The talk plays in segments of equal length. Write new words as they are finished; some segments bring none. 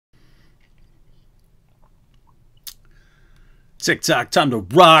TikTok, time to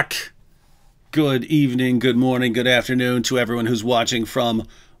rock. Good evening, good morning, good afternoon to everyone who's watching from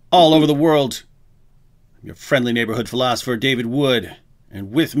all over the world. I'm your friendly neighborhood philosopher, David Wood.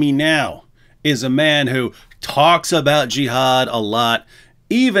 And with me now is a man who talks about jihad a lot,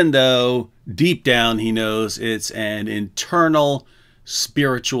 even though deep down he knows it's an internal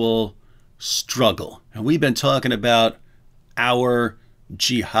spiritual struggle. And we've been talking about our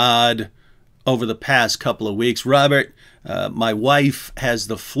jihad over the past couple of weeks. Robert, my wife has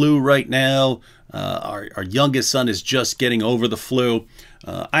the flu right now. Our youngest son is just getting over the flu.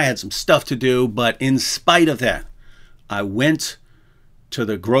 I had some stuff to do, but in spite of that, I went to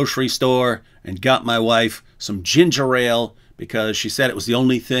the grocery store and got my wife some ginger ale because she said it was the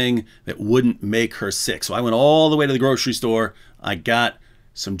only thing that wouldn't make her sick. So I went all the way to the grocery store. I got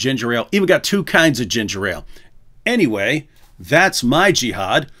some ginger ale, even got two kinds of ginger ale. Anyway, that's my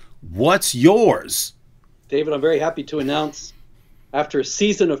jihad. What's yours? David, I'm very happy to announce, after a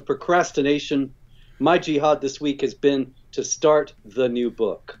season of procrastination, my jihad this week has been to start the new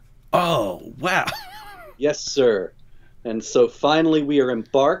book. Oh, wow. Yes, sir. And so finally we are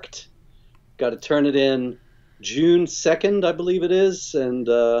embarked. Got to turn it in June 2nd, I believe it is. And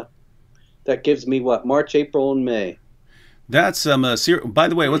that gives me, what, March, April, and May. That's, by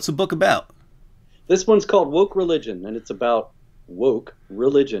the way, what's the book about? This one's called Woke Religion, and it's about woke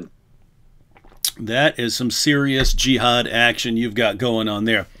religion. That is some serious jihad action you've got going on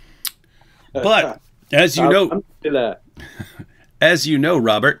there. But as you know, as you know,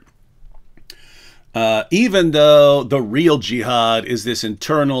 Robert, even though the real jihad is this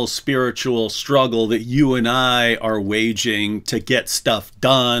internal spiritual struggle that you and I are waging to get stuff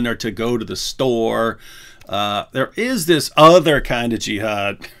done or to go to the store, there is this other kind of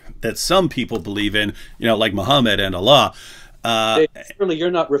jihad that some people believe in, you know, like Muhammad and Allah. Surely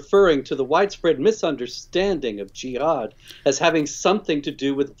you're not referring to the widespread misunderstanding of jihad as having something to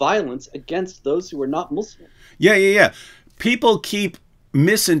do with violence against those who are not Muslim. Yeah. People keep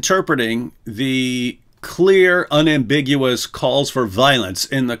misinterpreting the clear, unambiguous calls for violence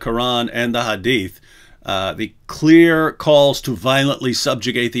in the Quran and the Hadith, the clear calls to violently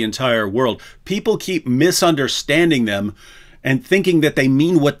subjugate the entire world. People keep misunderstanding them and thinking that they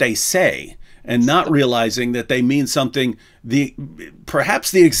mean what they say, and not realizing that they mean something, perhaps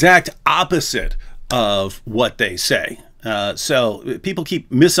the exact opposite of what they say. So people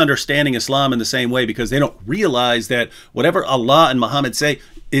keep misunderstanding Islam in the same way because they don't realize that whatever Allah and Muhammad say,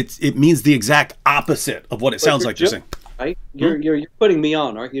 it means the exact opposite of what it sounds like they're saying. Right? You're putting me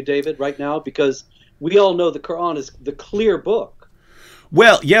on, aren't you, David, right now? Because we all know the Quran is the clear book.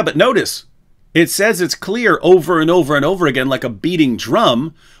 Well, yeah, but notice, it says it's clear over and over and over again like a beating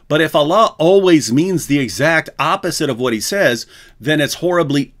drum. But if Allah always means the exact opposite of what he says, then it's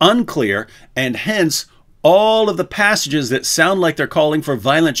horribly unclear, and hence all of the passages that sound like they're calling for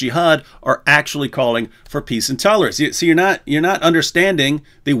violent jihad are actually calling for peace and tolerance. So you're not understanding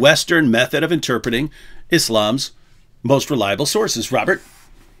the Western method of interpreting Islam's most reliable sources, Robert.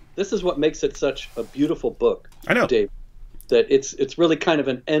 This is what makes it such a beautiful book. I know, Dave, that it's really kind of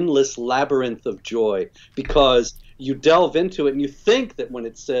an endless labyrinth of joy, because you delve into it and you think that when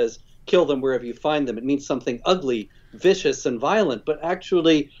it says kill them wherever you find them, it means something ugly, vicious, and violent. But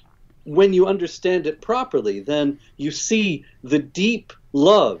actually, when you understand it properly, then you see the deep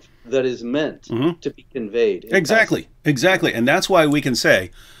love that is meant to be conveyed. Exactly. And that's why we can say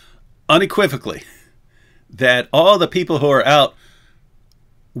unequivocally that all the people who are out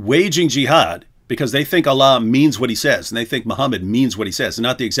waging jihad because they think Allah means what he says, and they think Muhammad means what he says, and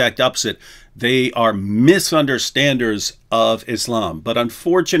not the exact opposite. They are misunderstanders of Islam. But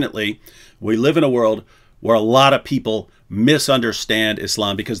unfortunately, we live in a world where a lot of people misunderstand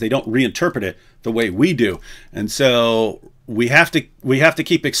Islam because they don't reinterpret it the way we do. And so we have to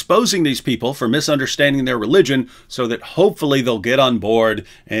keep exposing these people for misunderstanding their religion so that hopefully they'll get on board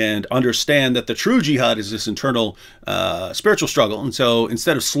and understand that the true jihad is this internal spiritual struggle. And so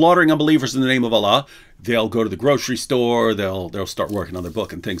instead of slaughtering unbelievers in the name of Allah, they'll go to the grocery store, they'll start working on their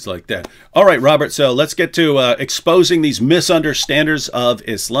book and things like that. All right, Robert, so let's get to exposing these misunderstanders of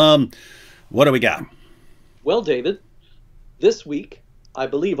Islam. What do we got? Well, David, this week, I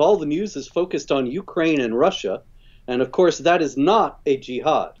believe all the news is focused on Ukraine and Russia. And of course, that is not a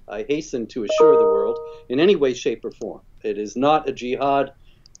jihad. I hasten to assure the world in any way, shape, or form. It is not a jihad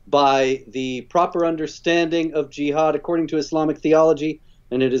by the proper understanding of jihad according to Islamic theology,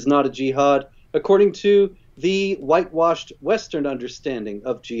 and it is not a jihad according to the whitewashed Western understanding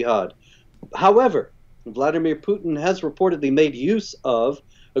of jihad. However, Vladimir Putin has reportedly made use of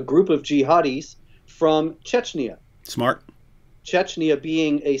a group of jihadis from Chechnya. Smart. Chechnya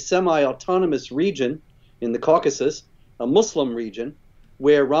being a semi-autonomous region in the Caucasus, a Muslim region,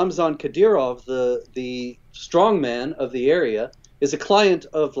 where Ramzan Kadyrov, the strongman of the area, is a client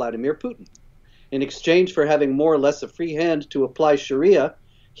of Vladimir Putin. In exchange for having more or less a free hand to apply Sharia,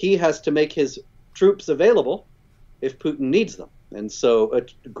 he has to make his troops available if Putin needs them. And so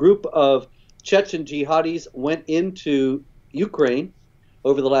a group of Chechen jihadis went into Ukraine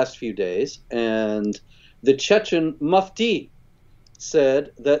over the last few days, and the Chechen Mufti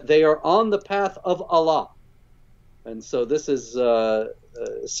said that they are on the path of Allah. And so this is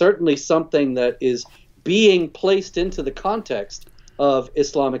certainly something that is being placed into the context of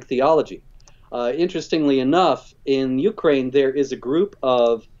Islamic theology. Interestingly enough, in Ukraine, there is a group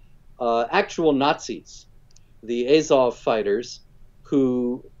of actual Nazis, the Azov fighters,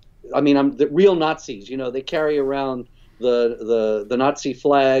 who, I mean, the real Nazis. You know, they carry around the Nazi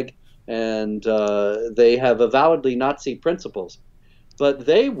flag, and they have avowedly Nazi principles. But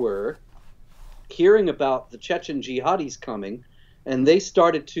they were hearing about the Chechen jihadis coming, and they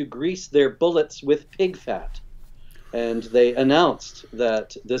started to grease their bullets with pig fat. And they announced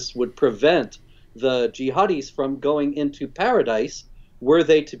that this would prevent the jihadis from going into paradise were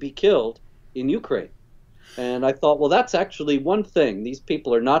they to be killed in Ukraine. And I thought, well, that's actually one thing. These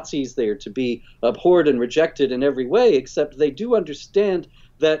people are Nazis. They are to be abhorred and rejected in every way, except they do understand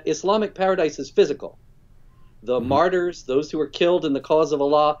that Islamic paradise is physical. The martyrs, those who are killed in the cause of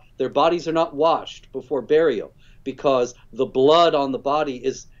Allah, their bodies are not washed before burial, because the blood on the body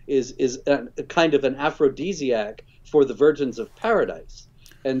is a kind of an aphrodisiac for the virgins of paradise.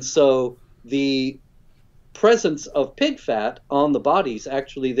 And so the presence of pig fat on the bodies,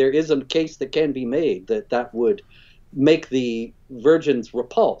 actually, there is a case that can be made that would make the virgins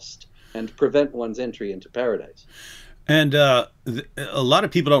repulsed and prevent one's entry into paradise. And a lot of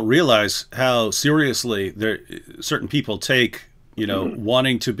people don't realize how seriously certain people take, you know,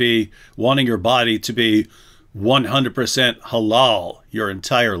 wanting your body to be 100% halal your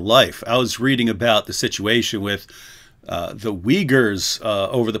entire life. I was reading about the situation with the Uyghurs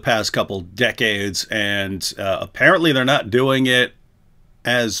over the past couple decades, and apparently they're not doing it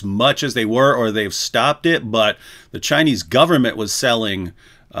as much as they were, or they've stopped it, but the Chinese government was selling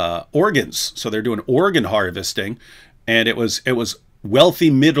organs. So they're doing organ harvesting, and it was wealthy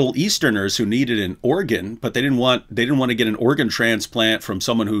Middle Easterners who needed an organ, but they didn't want to get an organ transplant from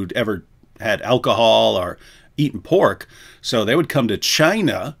someone who'd ever had alcohol or eaten pork. So they would come to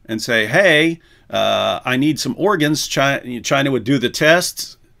China and say, hey, I need some organs. China would do the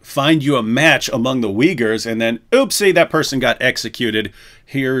tests, find you a match among the Uyghurs, and then, oopsie, that person got executed.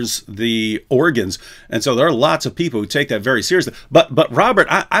 Here's the organs. And so there are lots of people who take that very seriously. But Robert,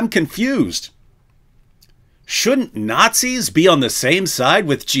 I'm confused. Shouldn't Nazis be on the same side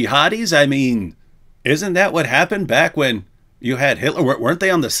with jihadis? I mean, isn't that what happened back when you had Hitler? Weren't they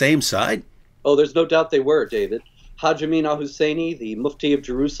on the same side? Oh, there's no doubt they were, David. Haj Amin al-Husseini, the Mufti of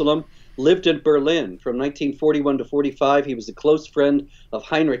Jerusalem, lived in Berlin from 1941 to 45. He was a close friend of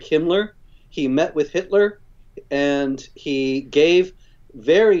Heinrich Himmler. He met with Hitler, and he gave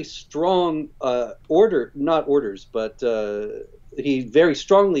very strong he very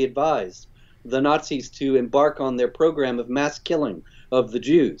strongly advised the Nazis to embark on their program of mass killing of the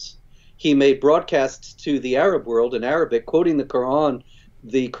Jews. He made broadcasts to the Arab world in Arabic, quoting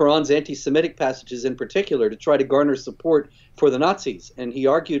the Quran's anti-Semitic passages in particular, to try to garner support for the Nazis. And he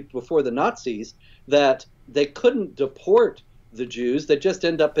argued before the Nazis that they couldn't deport the Jews, they'd just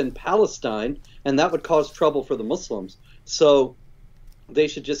end up in Palestine, and that would cause trouble for the Muslims. So they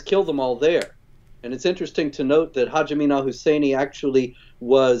should just kill them all there. And it's interesting to note that Haj Amin al-Husseini actually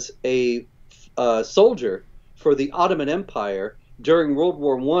was a soldier for the Ottoman Empire during World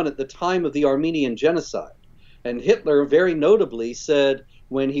War I at the time of the Armenian genocide. And Hitler very notably said,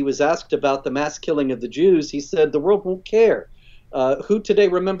 when he was asked about the mass killing of the Jews, he said, the world won't care. Who today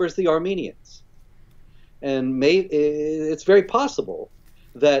remembers the Armenians? And it's very possible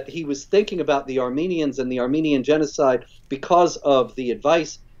that he was thinking about the Armenians and the Armenian genocide because of the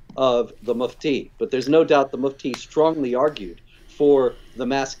advice of the Mufti. But there's no doubt the Mufti strongly argued for the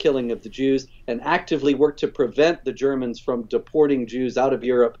mass killing of the Jews and actively worked to prevent the Germans from deporting Jews out of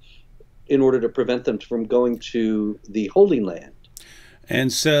Europe in order to prevent them from going to the Holy Land.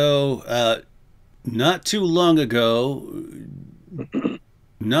 And so not too long ago,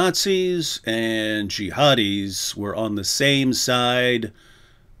 Nazis and jihadis were on the same side,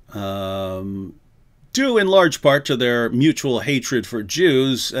 due in large part to their mutual hatred for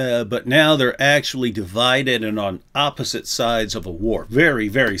Jews, but now they're actually divided and on opposite sides of a war. Very,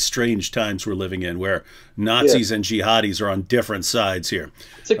 very strange times we're living in, where Nazis and jihadis are on different sides here.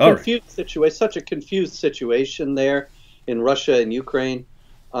 It's a confused situation, such a confused situation there in Russia and Ukraine.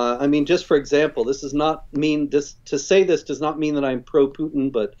 I mean, just for example, this does not mean this to say this does not mean that I'm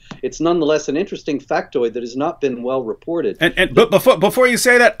pro-Putin, but it's nonetheless an interesting factoid that has not been well reported. But before you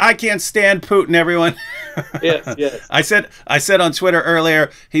say that, I can't stand Putin, everyone. Yes, yes. I said on Twitter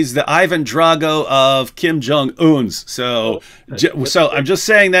earlier, he's the Ivan Drago of Kim Jong Un's. So I'm just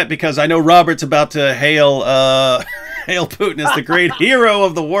saying that because I know Robert's about to hail hail Putin as the great hero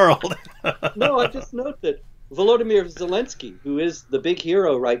of the world. No, I just note that Volodymyr Zelensky, who is the big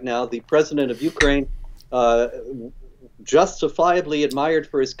hero right now, the president of Ukraine, justifiably admired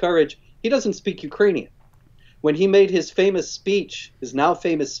for his courage, he doesn't speak Ukrainian. When he made his famous speech, his now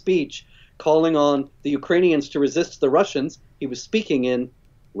famous speech, calling on the Ukrainians to resist the Russians, he was speaking in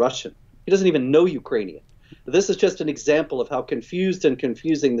Russian. He doesn't even know Ukrainian. This is just an example of how confused and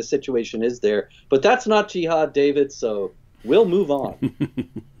confusing the situation is there. But that's not jihad, David, so we'll move on.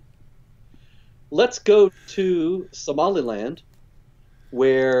 Let's go to Somaliland,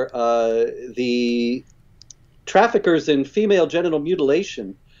 where the traffickers in female genital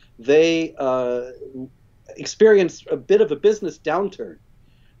mutilation, they experienced a bit of a business downturn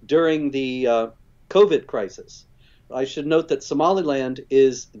during the COVID crisis. I should note that Somaliland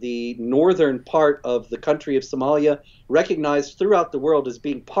is the northern part of the country of Somalia, recognized throughout the world as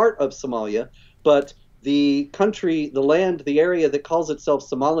being part of Somalia, but the country, the land, the area that calls itself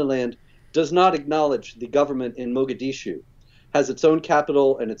Somaliland does not acknowledge the government in Mogadishu, has its own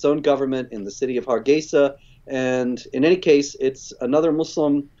capital and its own government in the city of Hargeisa, and in any case, it's another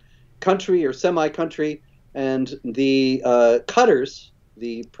Muslim country or semi-country, and the cutters,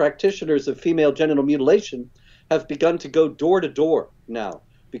 the practitioners of female genital mutilation, have begun to go door to door now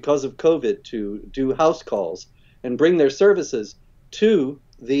because of COVID to do house calls and bring their services to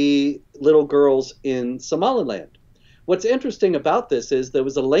the little girls in Somaliland. What's interesting about this is there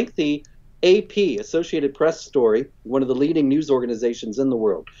was a lengthy AP, Associated Press story, one of the leading news organizations in the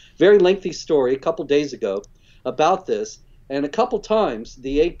world, very lengthy story a couple days ago about this, and a couple times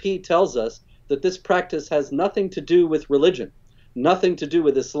the AP tells us that this practice has nothing to do with religion, nothing to do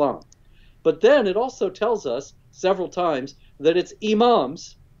with Islam. But then it also tells us several times that it's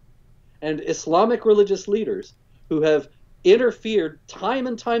imams and Islamic religious leaders who have interfered time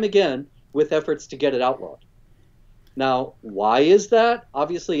and time again with efforts to get it outlawed. Now, why is that?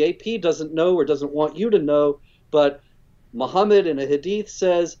 Obviously, AP doesn't know or doesn't want you to know, but Muhammad in a hadith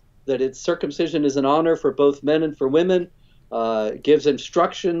says that its circumcision is an honor for both men and for women, gives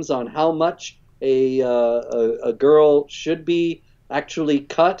instructions on how much a girl should be actually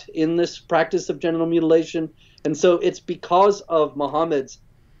cut in this practice of genital mutilation. And so it's because of Muhammad's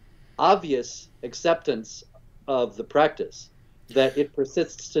obvious acceptance of the practice that it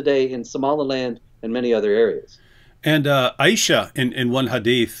persists today in Somaliland and many other areas. And Aisha, in one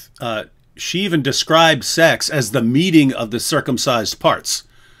hadith, she even described sex as the meeting of the circumcised parts.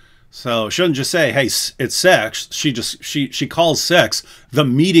 So she doesn't just say, hey, it's sex. She calls sex the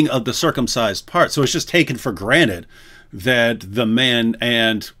meeting of the circumcised parts. So it's just taken for granted that the man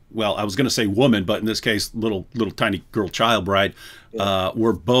and, well, I was going to say woman, but in this case, little tiny girl child bride,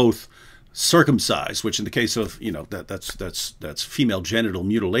 were both circumcised, which in the case of, you know, that's female genital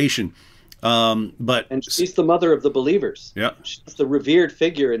mutilation. And she's the mother of the believers. Yeah. She's the revered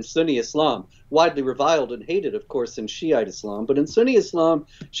figure in Sunni Islam, widely reviled and hated, of course, in Shiite Islam. But in Sunni Islam,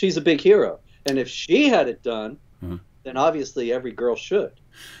 she's a big hero. And if she had it done, then obviously every girl should.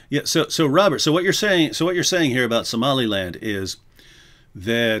 Yeah. So Robert, what you're saying here about Somaliland is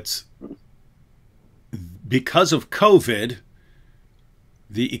that because of COVID,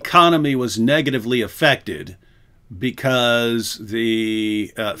 the economy was negatively affected because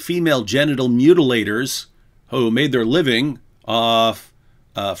the female genital mutilators who made their living off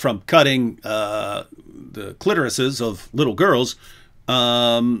from cutting the clitorises of little girls,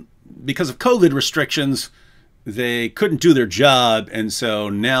 because of COVID restrictions, they couldn't do their job. And so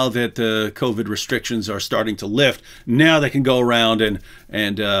now that the COVID restrictions are starting to lift, now they can go around and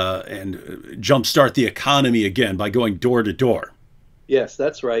jumpstart the economy again by going door to door. Yes,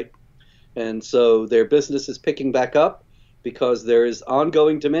 that's right. And so their business is picking back up because there is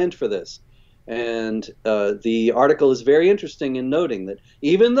ongoing demand for this. And the article is very interesting in noting that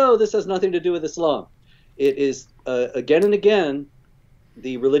even though this has nothing to do with Islam, it is again and again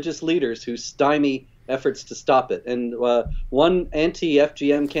the religious leaders who stymie efforts to stop it. And one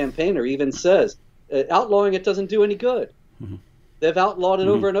anti-FGM campaigner even says outlawing it doesn't do any good. Mm-hmm. They've outlawed it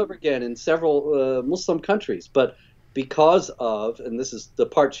over and over again in several Muslim countries. But because of, and this is the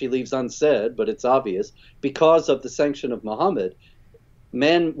part she leaves unsaid, but it's obvious, because of the sanction of Muhammad,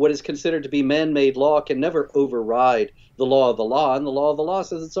 what is considered to be man-made law can never override the law of Allah, and the law of Allah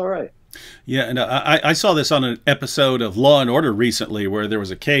says it's all right. Yeah, and I saw this on an episode of Law and Order recently, where there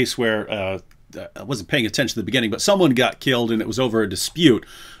was a case where I wasn't paying attention to the beginning, but someone got killed, and it was over a dispute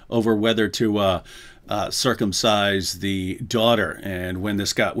over whether to circumcise the daughter. And when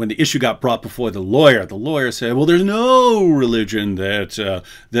the issue got brought before the lawyer said, "Well, there's no religion that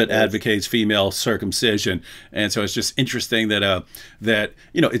advocates female circumcision." And so it's just interesting that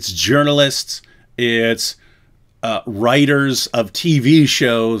it's journalists, it's writers of TV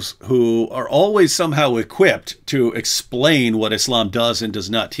shows who are always somehow equipped to explain what Islam does and does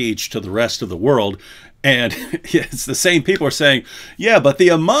not teach to the rest of the world. And it's the same people are saying, yeah, but the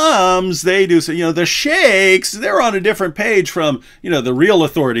imams, they do, the sheikhs, they're on a different page from, the real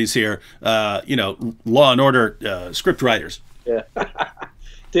authorities here, Law and Order script writers. Yeah.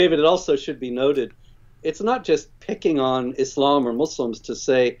 David, it also should be noted, it's not just picking on Islam or Muslims to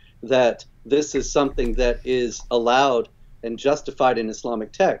say that this is something that is allowed and justified in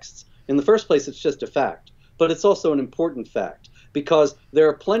Islamic texts. In the first place, it's just a fact, but it's also an important fact because there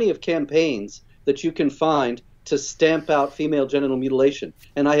are plenty of campaigns that you can find to stamp out female genital mutilation.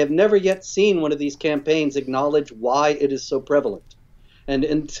 And I have never yet seen one of these campaigns acknowledge why it is so prevalent. And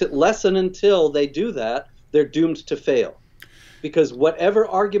until they do that, they're doomed to fail. Because whatever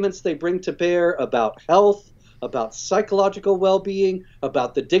arguments they bring to bear about health, about psychological well-being,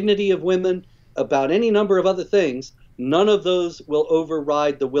 about the dignity of women, about any number of other things, none of those will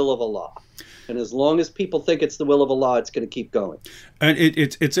override the will of Allah. And as long as people think it's the will of Allah, it's going to keep going. And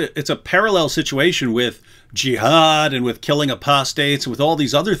it's a parallel situation with jihad and with killing apostates and with all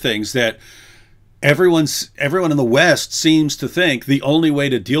these other things that everyone in the West seems to think the only way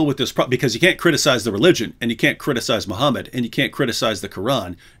to deal with this problem, because you can't criticize the religion and you can't criticize Muhammad and you can't criticize the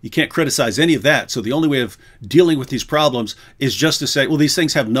Quran, you can't criticize any of that. So the only way of dealing with these problems is just to say, well, these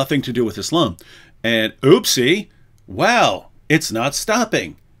things have nothing to do with Islam. And oopsie, wow, it's not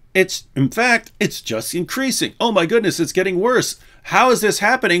stopping. In fact, it's just increasing. Oh my goodness, it's getting worse. How is this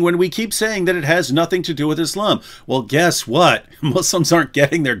happening when we keep saying that it has nothing to do with Islam? Well, guess what? Muslims aren't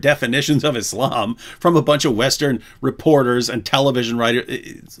getting their definitions of Islam from a bunch of Western reporters and television writers.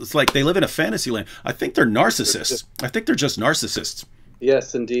 It's like they live in a fantasy land. I think they're narcissists. I think they're just narcissists.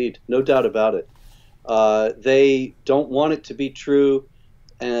 Yes, indeed. No doubt about it. They don't want it to be true,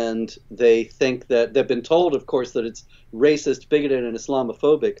 and they think that they've been told, of course, that it's racist, bigoted, and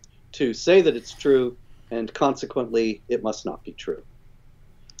Islamophobic to say that it's true, and consequently, it must not be true.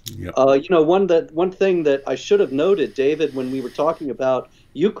 Yep. One thing that I should have noted, David, when we were talking about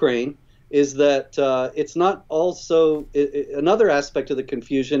Ukraine, is that it's not also another aspect of the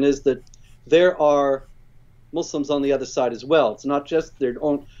confusion is that there are Muslims on the other side as well. It's not just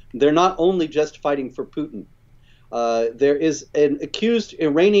they're not only just fighting for Putin. There is an accused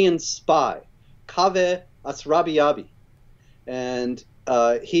Iranian spy, Kaveh Asrabiabi, and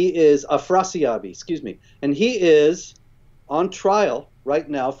he is Afrasiabi, excuse me, and he is on trial right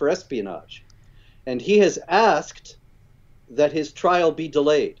now for espionage, and he has asked that his trial be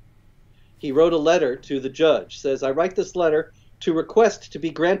delayed. He wrote a letter to the judge, says, "I write this letter to request to be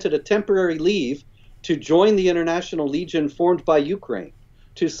granted a temporary leave to join the international legion formed by Ukraine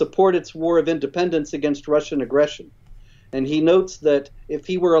to support its war of independence against Russian aggression." And he notes that if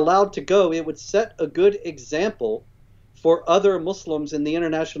he were allowed to go, it would set a good example for other Muslims in the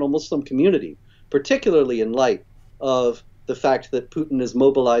international Muslim community, particularly in light of the fact that Putin has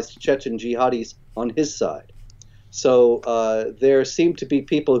mobilized Chechen jihadis on his side. So there seem to be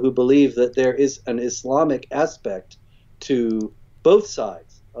people who believe that there is an Islamic aspect to both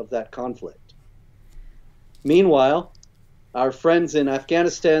sides of that conflict. Meanwhile, our friends in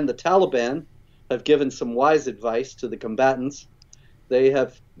Afghanistan, the Taliban, have given some wise advice to the combatants. They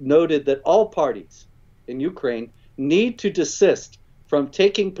have noted that all parties in Ukraine need to desist from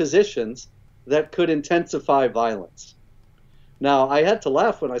taking positions that could intensify violence. Now, I had to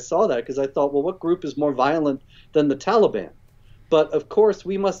laugh when I saw that because I thought, well, what group is more violent than the Taliban? But of course,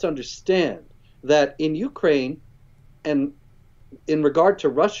 we must understand that in Ukraine and in regard to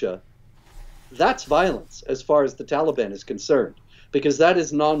Russia, that's violence as far as the Taliban is concerned, because that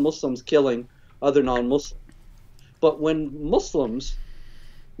is non-Muslims killing other non-Muslims. But when Muslims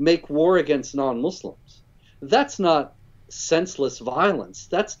make war against non-Muslims, that's not senseless violence.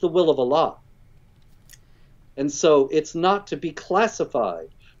 That's the will of Allah. And so it's not to be classified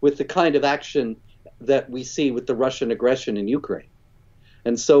with the kind of action that we see with the Russian aggression in Ukraine.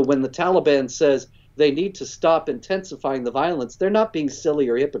 And so when the Taliban says they need to stop intensifying the violence, they're not being silly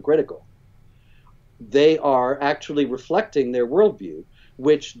or hypocritical. They are actually reflecting their worldview,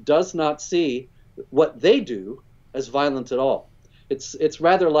 which does not see what they do as violent at all. It's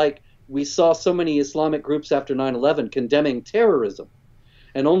rather like we saw so many Islamic groups after 9/11 condemning terrorism.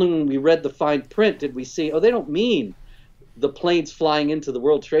 And only when we read the fine print did we see, oh, they don't mean the planes flying into the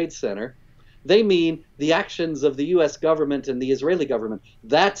World Trade Center. They mean the actions of the U.S. government and the Israeli government.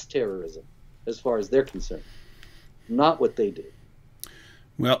 That's terrorism, as far as they're concerned, not what they did.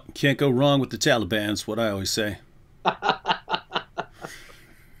 Well, can't go wrong with the Taliban, is what I always say.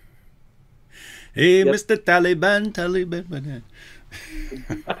 Hey, yep. Mr. Taliban, Taliban.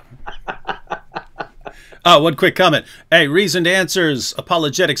 Oh, one quick comment. Hey, Reasoned Answers,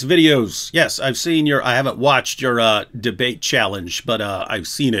 Apologetics videos. Yes, I've seen your, I haven't watched your debate challenge, but I've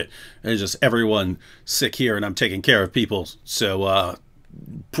seen it. There's just everyone sick here, and I'm taking care of people. So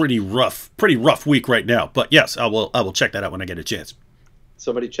pretty rough week right now. But yes, I will check that out when I get a chance.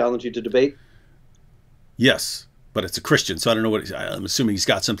 Somebody challenge you to debate? Yes, but it's a Christian, so I don't know what, I'm assuming he's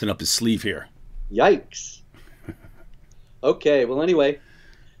got something up his sleeve here. Yikes. Okay, well, anyway,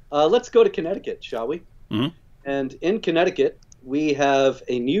 let's go to Connecticut, shall we? Mm-hmm. And in Connecticut, we have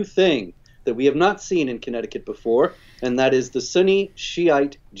a new thing that we have not seen in Connecticut before, and that is the Sunni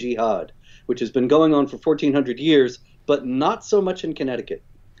Shiite Jihad, which has been going on for 1,400 years, but not so much in Connecticut.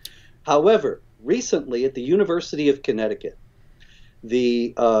 However, recently at the University of Connecticut,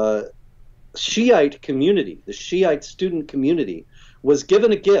 the Shiite community, the Shiite student community, was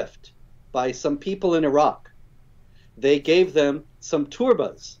given a gift by some people in Iraq. They gave them some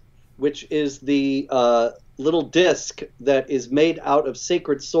turbas, which is the little disc that is made out of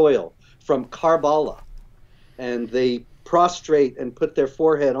sacred soil from Karbala. And they prostrate and put their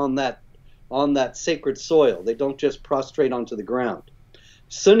forehead on that sacred soil. They don't just prostrate onto the ground.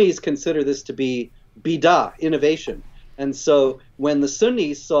 Sunnis consider this to be bidah, innovation. And so when the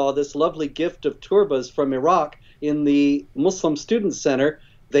Sunnis saw this lovely gift of turbas from Iraq in the Muslim Student Center,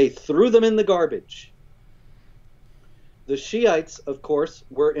 they threw them in the garbage. The Shiites, of course,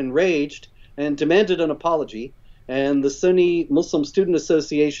 were enraged and demanded an apology, and the Sunni Muslim Student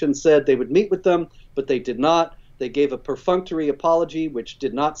Association said they would meet with them, but they did not. They gave a perfunctory apology, which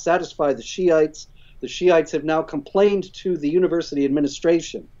did not satisfy the Shiites. The Shiites have now complained to the university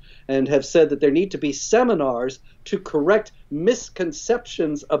administration and have said that there need to be seminars to correct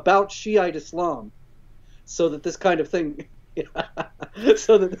misconceptions about Shiite Islam, so that this kind of thing, does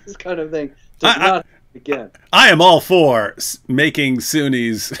not happen again. I am all for making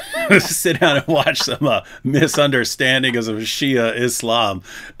Sunnis sit down and watch some misunderstanding of Shia Islam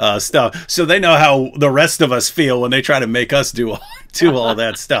stuff, so they know how the rest of us feel when they try to make us do all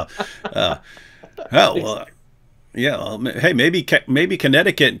that stuff. Well, yeah. Well, hey, maybe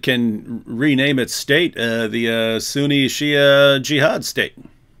Connecticut can rename its state the Sunni Shia Jihad state,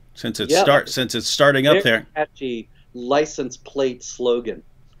 since it's starting up there. Catchy license plate slogan.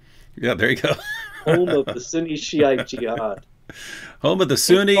 Yeah, there you go. Home of the Sunni Shiite Jihad. Home of the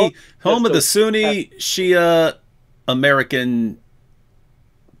Sunni Shia American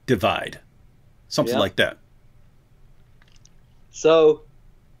divide. Something like that. So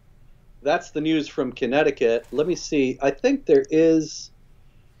that's the news from Connecticut. Let me see. I think there is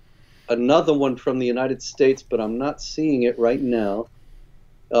another one from the United States, but I'm not seeing it right now.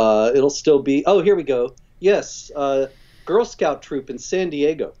 It'll still be, oh, here we go. Yes, Girl Scout troop in San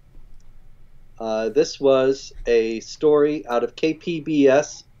Diego. This was a story out of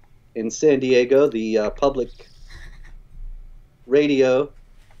KPBS in San Diego, the public radio,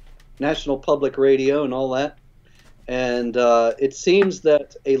 National Public Radio and all that. And it seems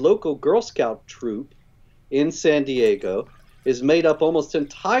that a local Girl Scout troop in San Diego is made up almost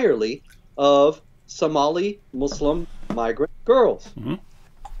entirely of Somali Muslim migrant girls. Mm-hmm.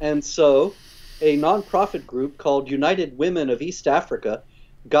 And so a nonprofit group called United Women of East Africa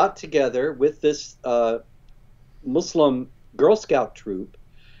got together with this Muslim Girl Scout troop,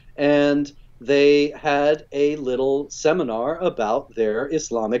 and they had a little seminar about their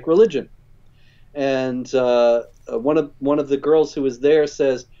Islamic religion. And one of the girls who was there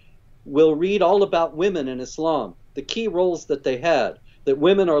says, "We'll read all about women in Islam, the key roles that they had, that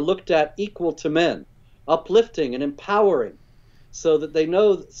women are looked at equal to men, uplifting and empowering, so that they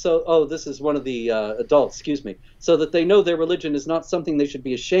know," this is one of the adults, excuse me, "so that they know their religion is not something they should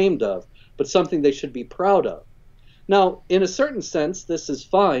be ashamed of, but something they should be proud of." Now, in a certain sense, this is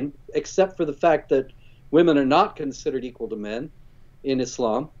fine, except for the fact that women are not considered equal to men in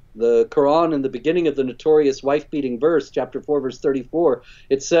Islam. The Quran, in the beginning of the notorious wife-beating verse, chapter 4, verse 34,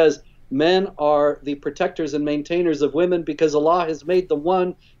 it says, "Men are the protectors and maintainers of women because Allah has made the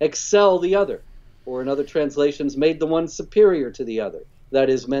one excel the other." Or in other translations, made the one superior to the other. That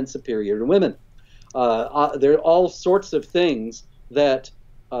is, men superior to women. There are all sorts of things that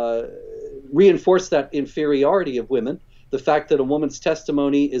reinforce that inferiority of women. The fact that a woman's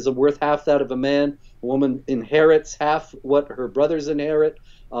testimony is worth half that of a man. A woman inherits half what her brothers inherit.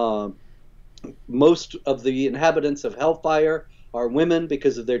 Most of the inhabitants of hellfire are women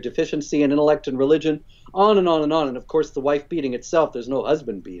because of their deficiency in intellect and religion, on and on and on. And of course, the wife beating itself, there's no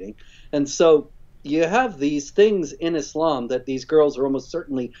husband beating. And so you have these things in Islam that these girls are almost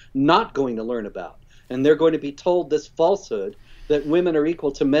certainly not going to learn about. And they're going to be told this falsehood that women are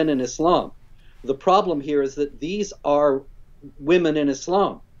equal to men in Islam. The problem here is that these are women in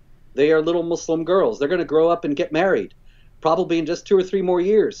Islam. They are little Muslim girls. They're going to grow up and get married, probably in just 2 or 3 more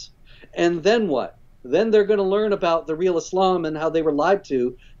years. And then what? Then they're going to learn about the real Islam and how they were lied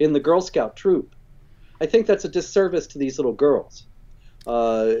to in the Girl Scout troop. I think that's a disservice to these little girls.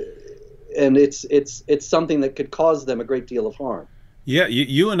 And it's something that could cause them a great deal of harm. Yeah,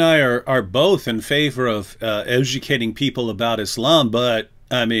 you and I are both in favor of educating people about Islam, but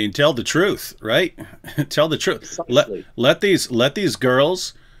I mean, tell the truth, right? Tell the truth. Let these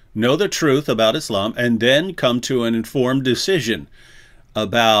girls know the truth about Islam, and then come to an informed decision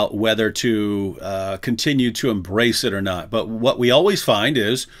about whether to continue to embrace it or not. But what we always find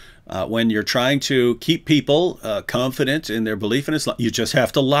is when you're trying to keep people confident in their belief in Islam, you just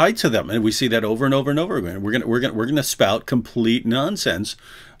have to lie to them, and we see that over and over and over again. We're gonna spout complete nonsense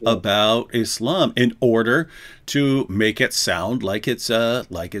about Islam in order to make it sound like it's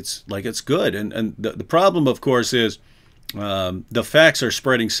good. And the problem, of course, is the facts are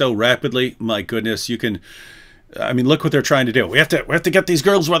spreading so rapidly. My goodness, you can. I mean, look what they're trying to do. We have to get these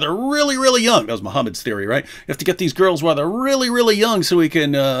girls while they're really, really young. That was Muhammad's theory, right? You have to get these girls while they're really, really young so we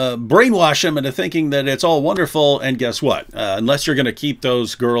can brainwash them into thinking that it's all wonderful. And guess what? Unless you're going to keep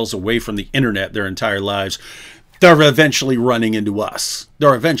those girls away from the internet their entire lives, they're eventually running into us.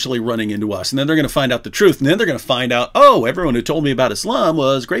 They're eventually running into us. And then they're going to find out the truth. And then they're going to find out, oh, everyone who told me about Islam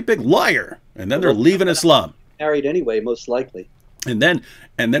was a great big liar. And then they're leaving Islam. Married anyway, most likely. And then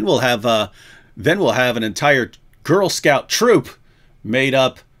we'll have an entire Girl Scout troop made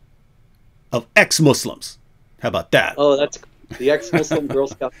up of ex-Muslims. How about that? Oh, that's the ex-Muslim Girl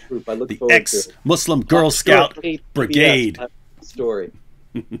Scout troop. I look forward to it. The ex-Muslim Girl Scout Brigade. Story.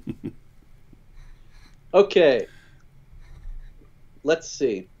 Okay. Let's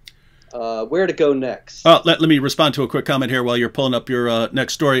see. Where to go next? Let me respond to a quick comment here while you're pulling up your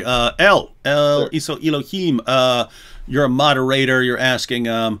next story. Iso Elohim, you're a moderator. You're asking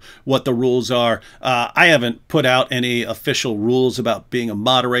what the rules are. I haven't put out any official rules about being a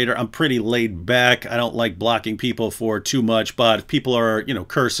moderator. I'm pretty laid back. I don't like blocking people for too much, but if people are,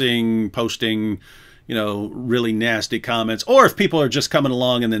 cursing, posting, really nasty comments, or if people are just coming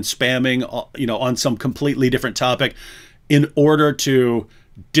along and then spamming, on some completely different topic in order to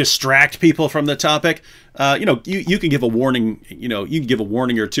distract people from the topic, you can give a warning, you can give a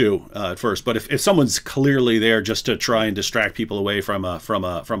warning or two at first. But if someone's clearly there just to try and distract people away from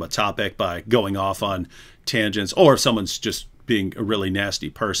a topic by going off on tangents, or if someone's just being a really nasty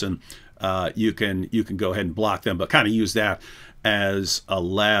person, you can go ahead and block them, but kind of use that as a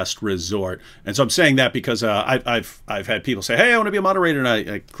last resort. And so I'm saying that because I've had people say, hey, I want to be a moderator, and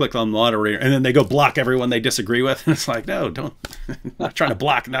I click on moderator, and then they go block everyone they disagree with. And it's like, no, don't. not trying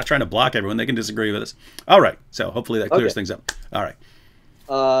to block everyone. They can disagree with us. All right. So hopefully that clears things up. All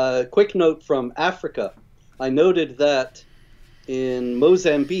right. Quick note from Africa. I noted that in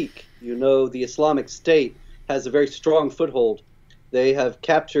Mozambique, the Islamic State has a very strong foothold. They have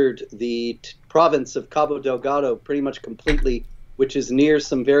captured the province of Cabo Delgado pretty much completely, which is near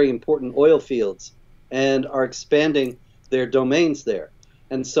some very important oil fields, and are expanding their domains there.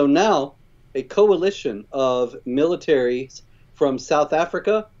 And so now a coalition of militaries from South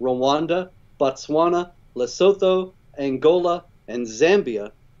Africa, Rwanda, Botswana, Lesotho, Angola, and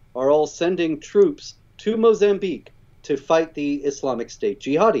Zambia are all sending troops to Mozambique to fight the Islamic State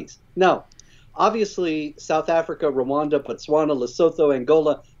jihadis. Now, obviously, South Africa, Rwanda, Botswana, Lesotho,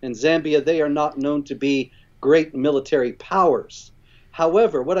 Angola, and Zambia, they are not known to be great military powers.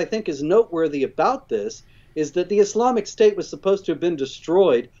 However, what I think is noteworthy about this is that the Islamic State was supposed to have been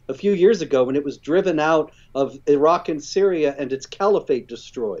destroyed a few years ago when it was driven out of Iraq and Syria and its caliphate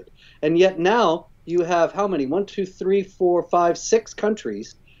destroyed. And yet now you have how many? 1, 2, 3, 4, 5, 6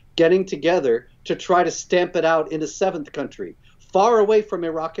 countries getting together to try to stamp it out in a 7th country, far away from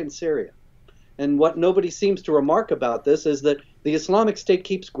Iraq and Syria. And what nobody seems to remark about this is that the Islamic State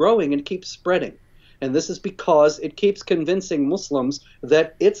keeps growing and keeps spreading. And this is because it keeps convincing Muslims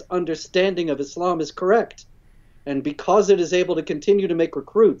that its understanding of Islam is correct. And because it is able to continue to make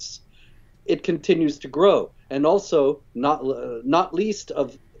recruits, it continues to grow. And also, not least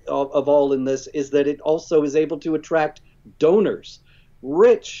of all in this, is that it also is able to attract donors,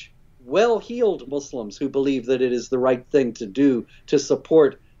 rich well-heeled Muslims who believe that it is the right thing to do to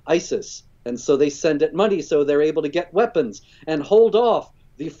support ISIS. And so they send it money so they're able to get weapons and hold off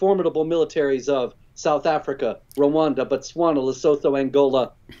the formidable militaries of South Africa, Rwanda, Botswana, Lesotho,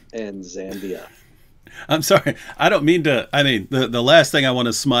 Angola, and Zambia. I'm sorry. I don't mean to. I mean, the last thing I want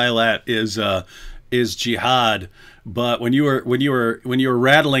to smile at is Jihad. But when you were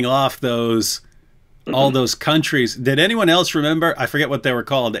rattling off those all those countries, did anyone else remember? I forget what they were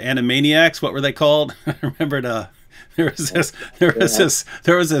called. The Animaniacs. What were they called? I remembered. There was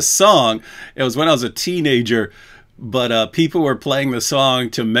this song. It was when I was a teenager. But people were playing the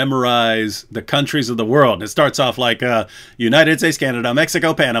song to memorize the countries of the world. And it starts off like United States, Canada,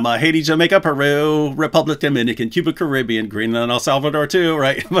 Mexico, Panama, Haiti, Jamaica, Peru, Republic Dominican, Cuba, Caribbean, Greenland, El Salvador too,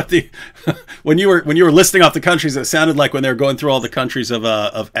 right? But when you were listing off the countries, it sounded like when they were going through all the countries of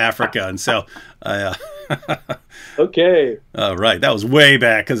Africa. And so, okay, right, that was way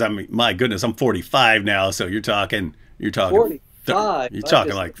back because my goodness, I'm 45 now. So you're talking 40. You're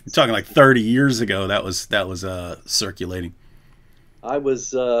talking like 30 years ago. That was circulating. I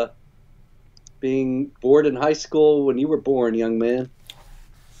was being bored in high school when you were born, young man.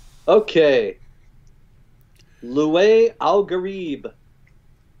 Okay. Louay Al-Gharib,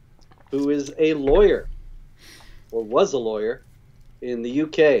 who is a lawyer, or was a lawyer, in the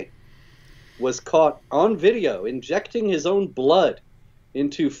UK, was caught on video injecting his own blood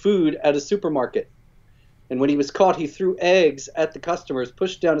into food at a supermarket. And when he was caught, he threw eggs at the customers,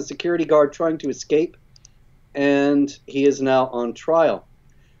 pushed down a security guard trying to escape, and he is now on trial.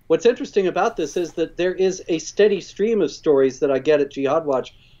 What's interesting about this is that there is a steady stream of stories that I get at Jihad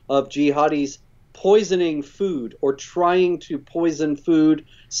Watch of jihadis poisoning food or trying to poison food,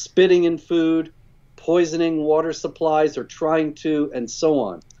 spitting in food, poisoning water supplies, or trying to, and so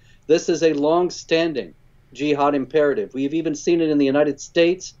on. This is a long-standing jihad imperative. We've even seen it in the United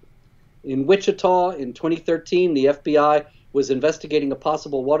States. In Wichita, in 2013, the FBI was investigating a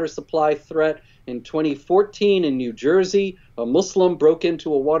possible water supply threat. In 2014, in New Jersey, a Muslim broke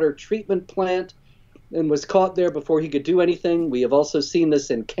into a water treatment plant and was caught there before he could do anything. We have also seen this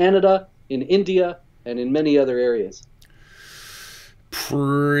in Canada, in India, and in many other areas.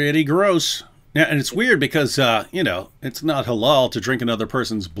 Pretty gross. Yeah, and it's weird because, it's not halal to drink another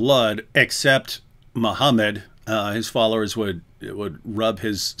person's blood, except Muhammad. His followers would rub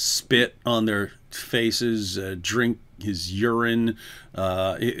his spit on their faces, drink his urine.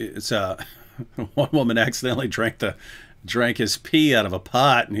 One woman accidentally drank his pee out of a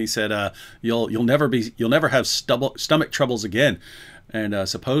pot, and he said, "You'll never have stomach troubles again." And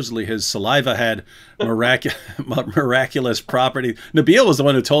supposedly his saliva had miraculous property. Nabil was the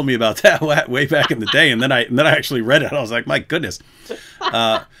one who told me about that way back in the day, and then I actually read it. I was like, my goodness.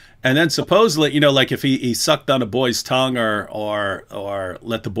 And then supposedly, like if he sucked on a boy's tongue or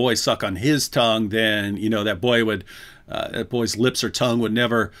let the boy suck on his tongue, then, that boy's lips or tongue would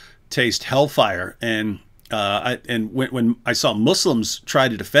never taste hellfire. And when I saw Muslims try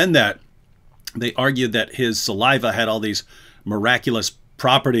to defend that, they argued that his saliva had all these miraculous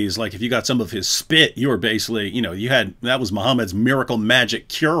properties. Like if you got some of his spit, you were basically, that was Muhammad's miracle magic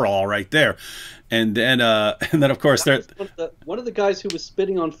cure-all right there. And then of course, one of the guys who was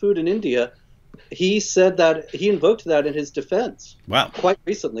spitting on food in India, he said that he invoked that in his defense. Wow! Quite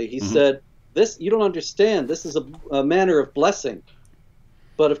recently, he said, "This you don't understand. This is a manner of blessing."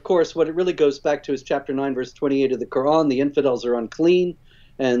 But of course, what it really goes back to is chapter 9, verse 28 of the Quran. The infidels are unclean,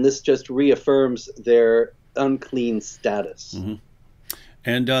 and this just reaffirms their unclean status.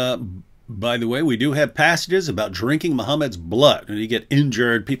 And by the way, we do have passages about drinking Muhammad's blood. When you get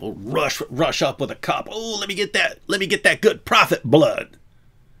injured, people rush up with a cup. Oh, let me get that good prophet blood.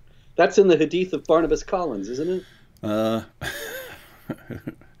 That's in the Hadith of Barnabas Collins, isn't it?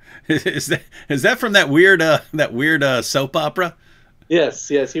 Is that from that weird soap opera? Yes,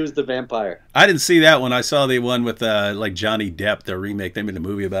 he was the vampire. I didn't see that one. I saw the one with like Johnny Depp, the remake. They made a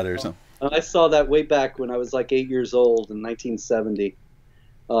movie about it or something. I saw that way back when I was like 8 years old in 1970.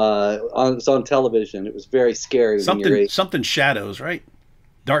 It was on television. It was very scary. Something Shadows, right?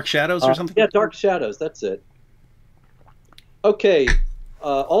 Dark Shadows or something? Yeah, Dark Shadows. That's it. Okay.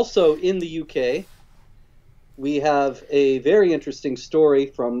 Also in the UK, we have a very interesting story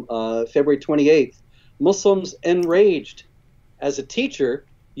from February 28th. Muslims enraged as a teacher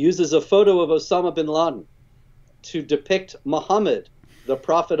uses a photo of Osama bin Laden to depict Muhammad, the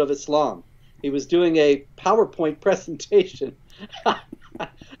prophet of Islam. He was doing a PowerPoint presentation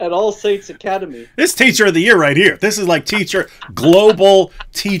at All Saints Academy. This Teacher of the Year right here. This is like Global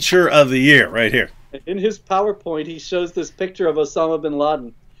Teacher of the Year right here. In his PowerPoint, he shows this picture of Osama bin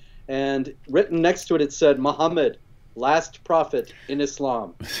Laden, and written next to it, it said, Muhammad, last prophet in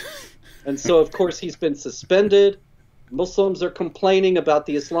Islam. And so, of course, he's been suspended. Muslims are complaining about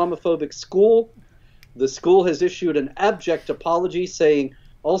the Islamophobic school. The school has issued an abject apology saying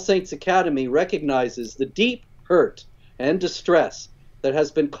All Saints Academy recognizes the deep hurt and distress that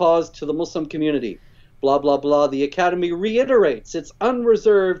has been caused to the Muslim community. Blah, blah, blah. The Academy reiterates its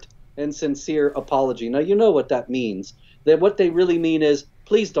unreserved and sincere apology. Now, you know what that means. That what they really mean is,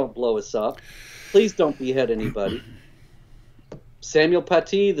 please don't blow us up. Please don't behead anybody. Samuel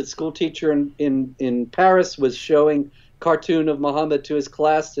Paty, the school teacher in Paris, was showing cartoon of Muhammad to his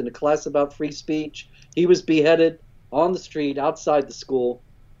class in a class about free speech. He was beheaded on the street outside the school.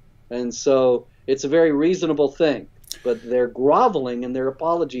 And so it's a very reasonable thing. But their groveling and their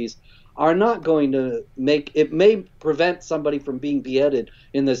apologies are not going to make, it may prevent somebody from being beheaded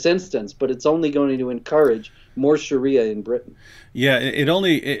in this instance, but it's only going to encourage more Sharia in Britain. Yeah,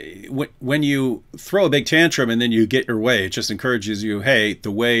 when you throw a big tantrum and then you get your way, it just encourages you, hey,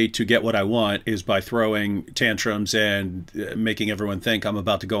 the way to get what I want is by throwing tantrums and making everyone think I'm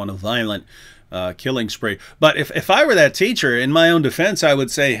about to go on a violent killing spree. But if I were that teacher, in my own defense, I would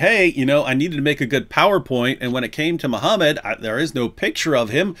say, hey, you know, I needed to make a good PowerPoint, and when it came to Muhammad, there is no picture of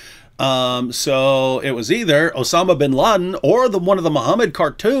him. So it was either Osama bin Laden or one of the Muhammad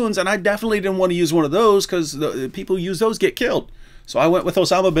cartoons, and I definitely didn't want to use one of those because the people who use those get killed. So I went with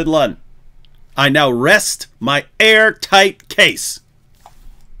Osama bin Laden. I now rest my airtight case.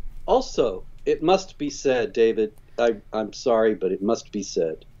 Also, it must be said, David, I'm sorry, but it must be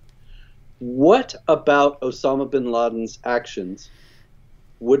said. What about Osama bin Laden's actions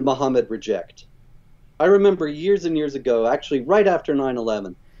would Muhammad reject? I remember years and years ago, actually right after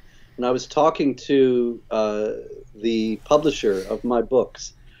 9/11, and I was talking to the publisher of my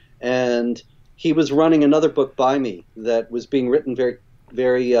books, and he was running another book by me that was being written very,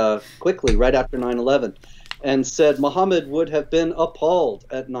 very quickly right after 9/11, and said Muhammad would have been appalled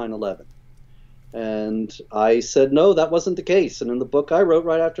at 9/11. And I said, no, that wasn't the case. And in the book I wrote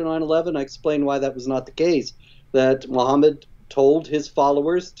right after 9/11, I explained why that was not the case, that Muhammad told his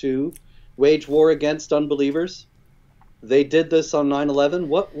followers to wage war against unbelievers. They did this on 9/11.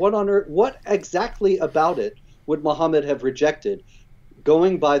 What on earth, what exactly about it would Muhammad have rejected,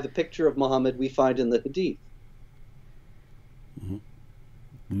 going by the picture of Muhammad we find in the Hadith? Mm-hmm.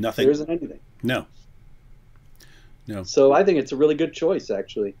 Nothing. There isn't anything. No. No. So I think it's a really good choice,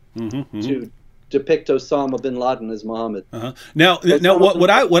 actually, to depict Osama bin Laden as Muhammad. Now what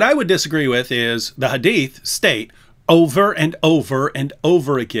I would disagree with is the Hadith state over and over and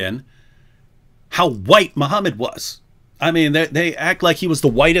over again how white Muhammad was. I mean, they act like he was the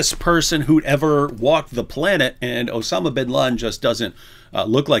whitest person who'd ever walked the planet, and Osama bin Laden just doesn't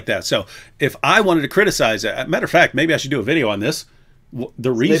look like that. So if I wanted to criticize it, matter of fact, maybe I should do a video on this.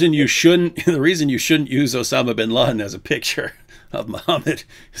 The reason you shouldn't use Osama bin Laden as a picture of Muhammad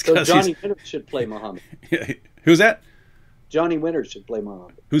is because Johnny Winter should play Muhammad. Who's that? Johnny Winter should play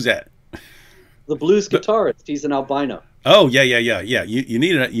Muhammad. Who's that? The blues guitarist. He's an albino. Oh yeah. You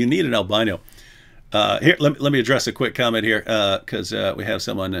need an albino. Here, let me address a quick comment here because we have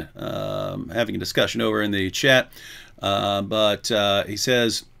someone having a discussion over in the chat. But he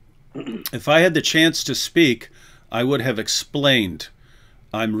says, if I had the chance to speak, I would have explained.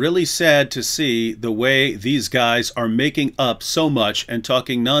 I'm really sad to see the way these guys are making up so much and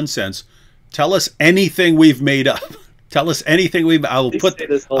talking nonsense. Tell us anything we've made up. Tell us anything I'll put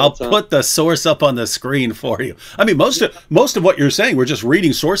the source up on the screen for you. I mean, most of what you're saying, we're just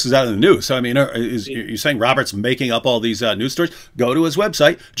reading sources out of the news. So I mean, you're saying Robert's making up all these news stories? Go to his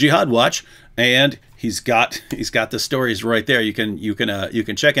website, Jihad Watch, and he's got the stories right there. You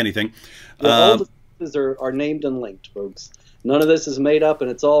can check anything. Well, all the sources are named and linked, folks. None of this is made up,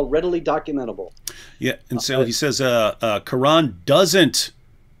 and it's all readily documentable. Yeah, and so he says, Quran doesn't.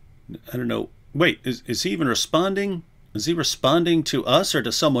 I don't know. Wait, is he even responding? Is he responding to us or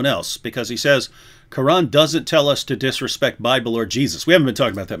to someone else? Because he says, Quran doesn't tell us to disrespect Bible or Jesus. We haven't been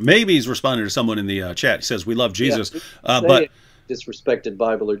talking about that. Maybe he's responding to someone in the chat. He says, we love Jesus. Yeah, but disrespected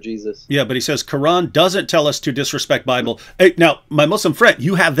Bible or Jesus. Yeah, but he says, Quran doesn't tell us to disrespect Bible. Hey, now, my Muslim friend,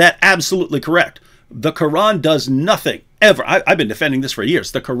 you have that absolutely correct. The Quran does nothing ever. I've been defending this for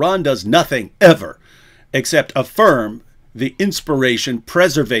years. The Quran does nothing ever except affirm the inspiration,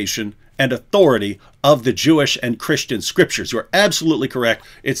 preservation, and authority of the Jewish and Christian scriptures. You're absolutely correct.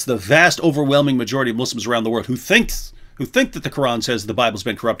 It's the vast, overwhelming majority of Muslims around the world who think that the Quran says the Bible's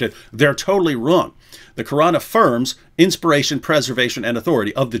been corrupted. They're totally wrong. The Quran affirms inspiration, preservation, and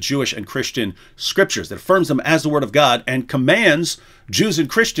authority of the Jewish and Christian scriptures. It affirms them as the word of God and commands Jews and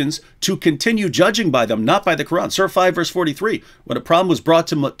Christians to continue judging by them, not by the Quran. Surah 5, verse 43, when a problem was brought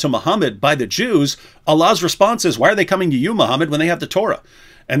to Muhammad by the Jews, Allah's response is, why are they coming to you, Muhammad, when they have the Torah?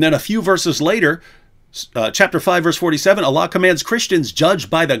 And then a few verses later, chapter 5, verse 47, Allah commands Christians judge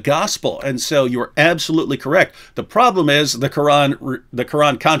by the gospel. And so you're absolutely correct. The problem is the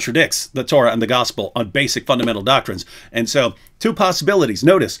Quran contradicts the Torah and the gospel on basic fundamental doctrines. And so two possibilities.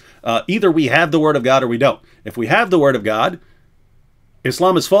 Notice, either we have the word of God or we don't. If we have the word of God,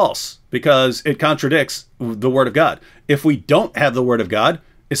 Islam is false because it contradicts the word of God. If we don't have the word of God,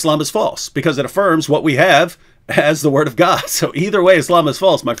 Islam is false because it affirms what we have as the word of God. So either way, Islam is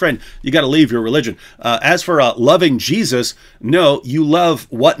false. My friend, you got to leave your religion. As for loving Jesus, no, you love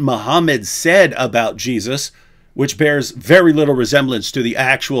what Muhammad said about Jesus, which bears very little resemblance to the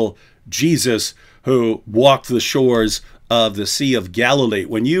actual Jesus who walked the shores of the Sea of Galilee.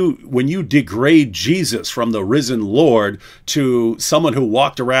 When you degrade Jesus from the risen Lord to someone who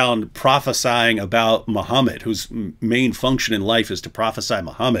walked around prophesying about Muhammad, whose main function in life is to prophesy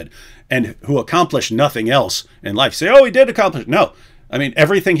Muhammad, and who accomplished nothing else in life, say, oh, he did accomplish. No. I mean,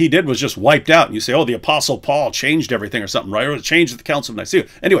 everything he did was just wiped out. And you say, oh, the Apostle Paul changed everything or something, right? Or changed the Council of Nicaea.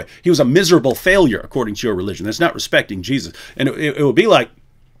 Anyway, he was a miserable failure according to your religion. That's not respecting Jesus. And it would be like,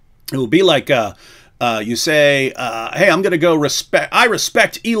 you say, hey, I'm going to go I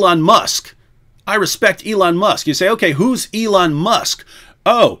respect Elon Musk. I respect Elon Musk. You say, okay, who's Elon Musk?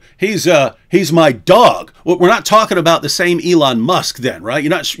 Oh, he's my dog. Well, we're not talking about the same Elon Musk then, right?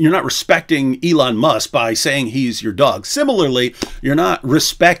 You're not respecting Elon Musk by saying he's your dog. Similarly, you're not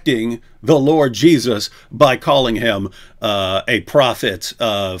respecting the Lord Jesus by calling him a prophet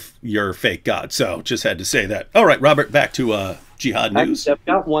of your fake God. So just had to say that. All right, Robert, back to Jihad news. I've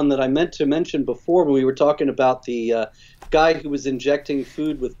got one that I meant to mention before when we were talking about the guy who was injecting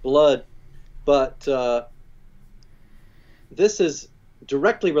food with blood, but this is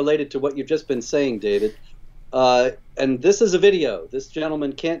directly related to what you've just been saying, David. And this is a video. This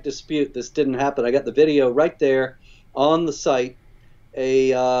gentleman can't dispute this didn't happen. I got the video right there on the site.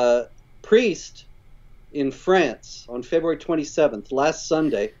 A priest in France on February 27th, last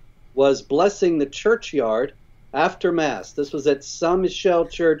Sunday, was blessing the churchyard after Mass. This was at Saint-Michel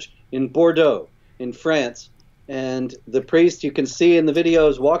Church in Bordeaux, in France. And the priest, you can see in the video,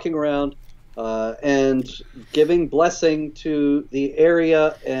 is walking around and giving blessing to the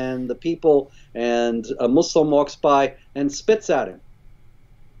area and the people, and a Muslim walks by and spits at him.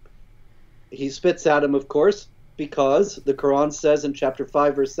 He spits at him, of course, because the Quran says in chapter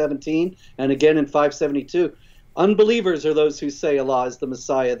 5, verse 17, and again in 572, unbelievers are those who say Allah is the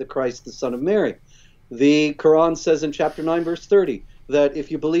Messiah, the Christ, the Son of Mary. The Quran says in chapter 9, verse 30, that if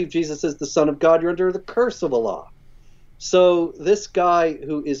you believe Jesus is the Son of God, you're under the curse of Allah. So this guy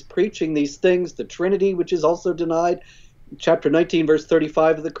who is preaching these things, the Trinity, which is also denied, chapter 19, verse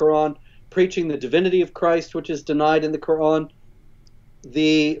 35 of the Quran, preaching the divinity of Christ, which is denied in the Quran,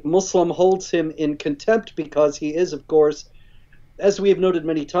 the Muslim holds him in contempt because he is, of course, as we have noted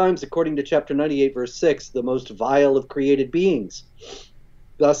many times, according to chapter 98, verse 6, the most vile of created beings.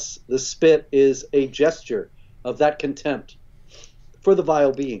 Thus, the spit is a gesture of that contempt for the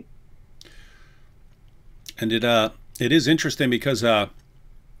vile being. And it is interesting because, I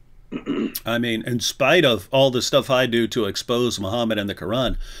mean, in spite of all the stuff I do to expose Muhammad and the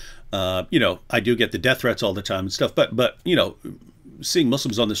Quran, you know, I do get the death threats all the time and stuff. But you know, seeing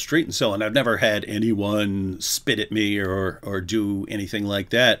Muslims on the street and so on, I've never had anyone spit at me or do anything like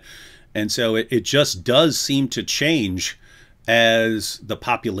that. And so it just does seem to change as the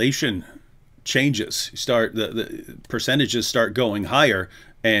population changes. The percentages start going higher,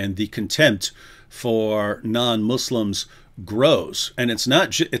 and the contempt for non-Muslims grows. And it's not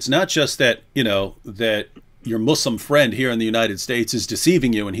just that, you know, that your Muslim friend here in the United States is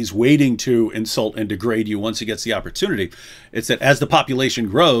deceiving you and he's waiting to insult and degrade you once he gets the opportunity. It's that as the population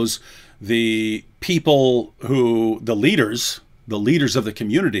grows, the people who, the leaders of the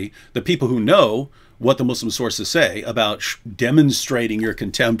community, the people who know what the Muslim sources say about demonstrating your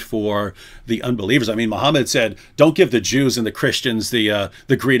contempt for the unbelievers. I mean, Muhammad said, don't give the Jews and the Christians the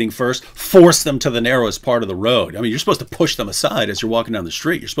greeting first. Force them to the narrowest part of the road. I mean, you're supposed to push them aside as you're walking down the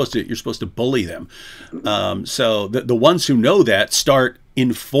street. You're supposed to bully them. So the ones who know that start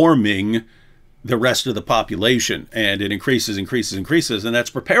informing the rest of the population, and it increases, and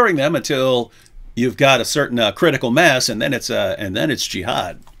that's preparing them until you've got a certain critical mass, and then it's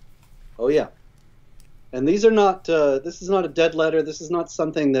jihad. Oh yeah. And these are not, this is not a dead letter. This is not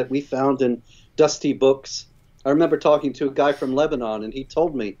something that we found in dusty books. I remember talking to a guy from Lebanon, and he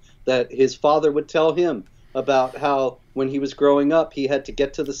told me that his father would tell him about how when he was growing up, he had to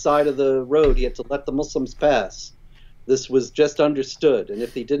get to the side of the road. He had to let the Muslims pass. This was just understood. And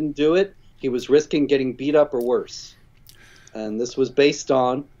if he didn't do it, he was risking getting beat up or worse. And this was based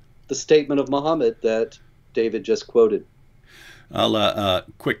on the statement of Muhammad that David just quoted. I'll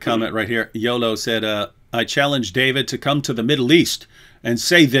quick comment right here. YOLO said, I challenge David to come to the Middle East and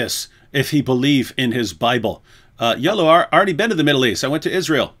say this if he believe in his Bible. YOLO, already been to the Middle East. I went to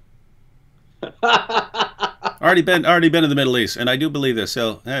Israel. already been in the Middle East, and I do believe this.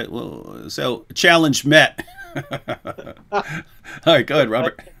 So, so challenge met. All right, go ahead,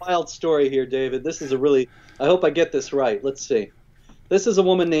 Robert. Wild story here, David. This is a really, I hope I get this right. Let's see. This is a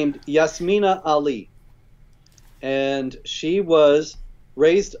woman named Yasmina Ali, and she was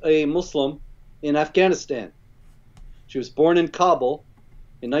raised a Muslim in Afghanistan. She was born in Kabul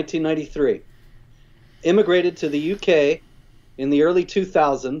in 1993, immigrated to the UK in the early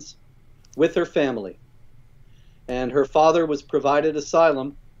 2000s with her family, and her father was granted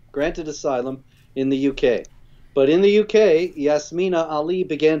asylum in the UK. But in the UK, Yasmina Ali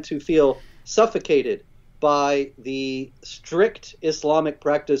began to feel suffocated by the strict Islamic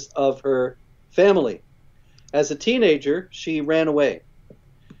practice of her family. As a teenager, she ran away.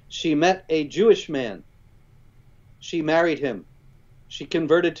 She met a Jewish man. She married him. She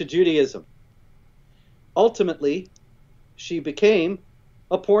converted to Judaism. Ultimately, she became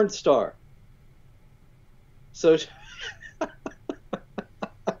a porn star. So that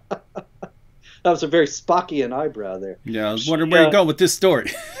was a very Spockian eyebrow there. Yeah, I was wondering where you're going with this story.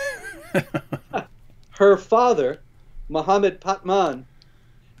 Her father, Mohammed Patman,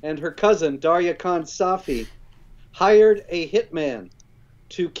 and her cousin, Darya Khan Safi, hired a hitman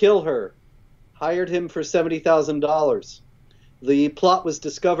to kill her, hired him for $70,000. The plot was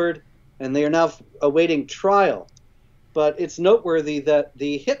discovered, and they are now awaiting trial. But it's noteworthy that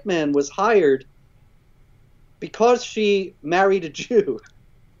the hitman was hired because she married a Jew.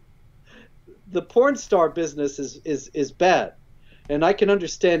 The porn star business is bad. And I can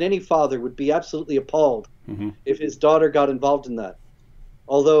understand any father would be absolutely appalled if his daughter got involved in that.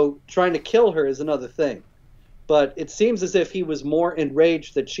 Although trying to kill her is another thing. But it seems as if he was more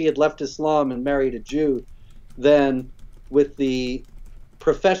enraged that she had left Islam and married a Jew than with the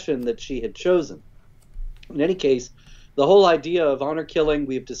profession that she had chosen. In any case, the whole idea of honor killing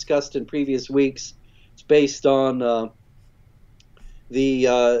we've discussed in previous weeks. It's based on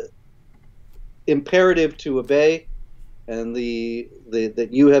the imperative to obey, and that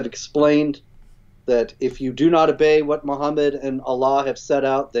you have explained that if you do not obey what Muhammad and Allah have set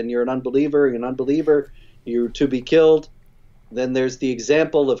out, then you're an unbeliever. You're an unbeliever. You're to be killed. Then there's the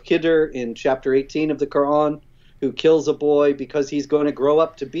example of Khidr in chapter 18 of the Quran, who kills a boy because he's going to grow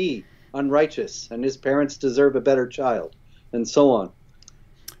up to be unrighteous, and his parents deserve a better child, and so on.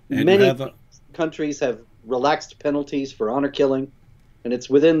 And many countries have relaxed penalties for honor killing, and it's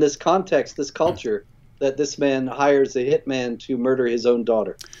within this context, this culture, that this man hires a hitman to murder his own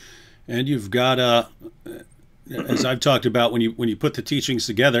daughter. And you've got, as I've talked about, when you put the teachings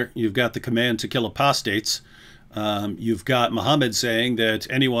together, you've got the command to kill apostates. You've got Muhammad saying that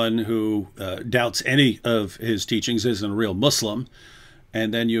anyone who doubts any of his teachings isn't a real Muslim.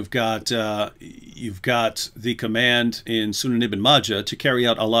 And then you've got the command in Sunan Ibn Majah to carry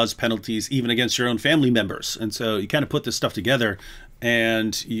out Allah's penalties even against your own family members. And so you kind of put this stuff together,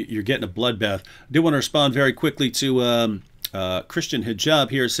 and you're getting a bloodbath. I did want to respond very quickly to Christian Hijab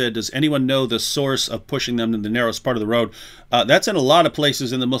here. Said, does anyone know the source of pushing them in the narrowest part of the road? That's in a lot of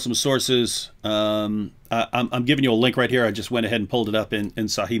places in the Muslim sources. I'm giving you a link right here. I just went ahead and pulled it up in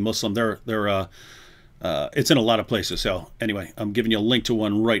Sahih Muslim. It's in a lot of places. So anyway, I'm giving you a link to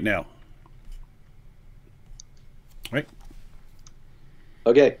one right now. Right.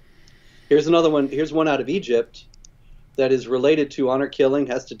 Okay. Here's another one. Here's one out of Egypt that is related to honor killing,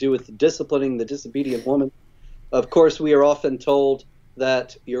 has to do with disciplining the disobedient woman. Of course, we are often told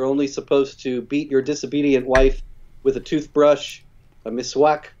that you're only supposed to beat your disobedient wife with a toothbrush, a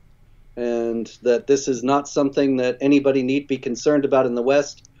miswak, and that this is not something that anybody need be concerned about in the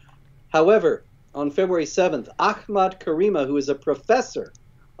West. However, on February 7th, Ahmad Karima, who is a professor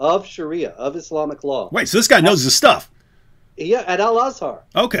of Sharia, of Islamic law. Wait, so this guy knows his stuff. Yeah, at Al-Azhar.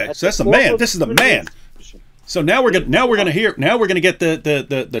 Okay, so that's the man. This is the man. So now we're gonna get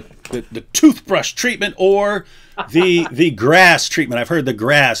the toothbrush treatment or the grass treatment. I've heard the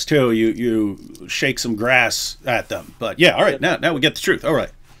grass too. You shake some grass at them. But yeah, all right. Now we get the truth. All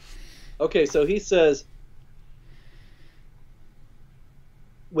right. Okay, so he says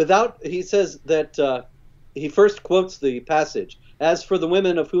that he first quotes the passage. As for the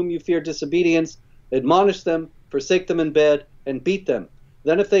women of whom you fear disobedience, admonish them, forsake them in bed, and beat them.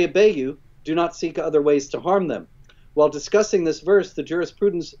 Then if they obey you, do not seek other ways to harm them. While discussing this verse, the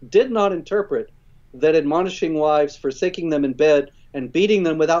jurisprudence did not interpret that admonishing wives, forsaking them in bed, and beating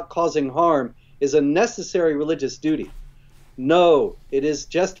them without causing harm is a necessary religious duty. No, it is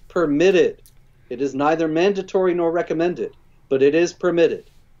just permitted. It is neither mandatory nor recommended. but it is permitted.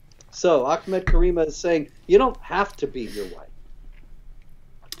 So Ahmed Karima is saying you don't have to beat your wife.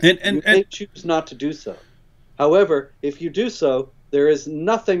 You may choose not to do so. However, if you do so, there is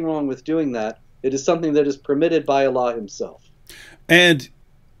nothing wrong with doing that. It is something that is permitted by Allah himself. And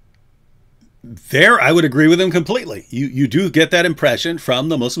there, I would agree with him completely. You do get that impression from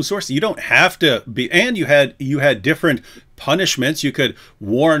the Muslim source. You don't have to be, and you had different punishments. You could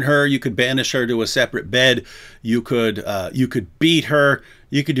warn her, you could banish her to a separate bed, you could beat her,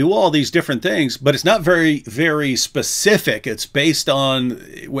 you could do all these different things, but it's not very specific. It's based on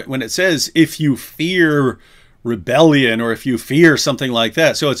when it says if you fear rebellion or if you fear something like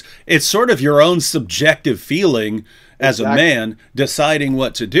that. So it's sort of your own subjective feeling as a man deciding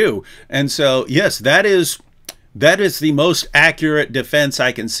what to do. And so, yes, that is the most accurate defense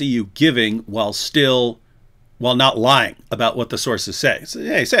I can see you giving while not lying about what the sources say. So,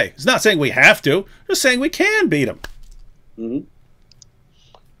 hey, it's not saying we have to, just saying we can beat them. Mm-hmm.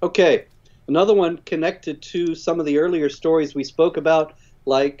 Okay, another one connected to some of the earlier stories we spoke about,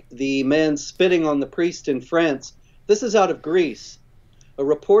 like the man spitting on the priest in France. This is out of Greece. A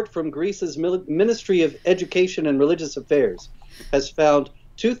report from Greece's Ministry of Education and Religious Affairs has found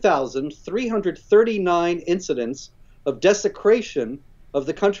 2,339 incidents of desecration of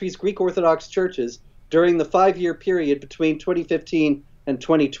the country's Greek Orthodox churches during the 5-year period between 2015 and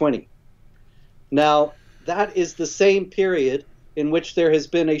 2020. Now, that is the same period in which there has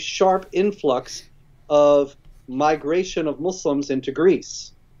been a sharp influx of migration of Muslims into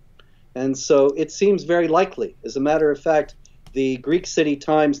Greece. And so it seems very likely. As a matter of fact, the Greek City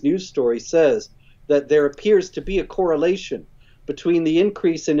Times news story says that there appears to be a correlation between the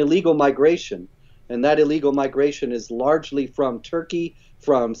increase in illegal migration, and that illegal migration is largely from Turkey,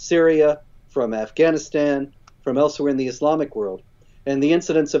 from Syria, from Afghanistan, from elsewhere in the Islamic world, and the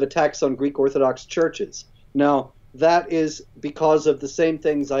incidence of attacks on Greek Orthodox churches. Now, that is because of the same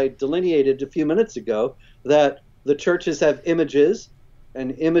things I delineated a few minutes ago, that the churches have images,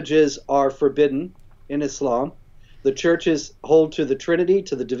 and images are forbidden in Islam. The churches hold to the Trinity,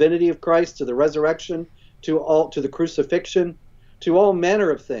 to the divinity of Christ, to the resurrection, to the crucifixion, to all manner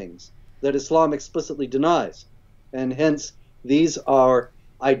of things that Islam explicitly denies. And hence, these are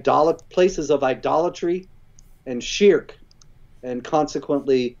places of idolatry and shirk. And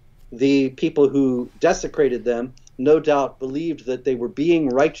consequently, the people who desecrated them no doubt believed that they were being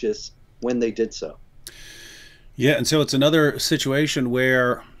righteous when they did so. Yeah, and so it's another situation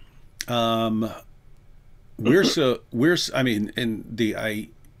where in the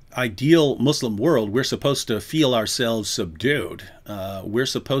ideal Muslim world, we're supposed to feel ourselves subdued. We're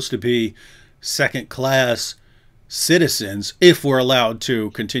supposed to be second-class citizens if we're allowed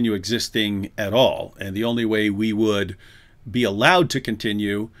to continue existing at all. And the only way we would be allowed to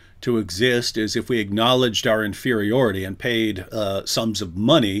continue to exist is if we acknowledged our inferiority and paid sums of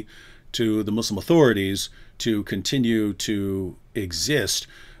money to the Muslim authorities to continue to exist.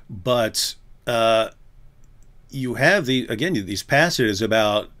 But you have these passages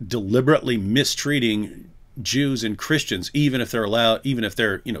about deliberately mistreating Jews and Christians, even if they're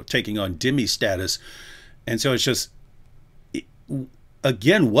taking on dhimmi status. And so it's just,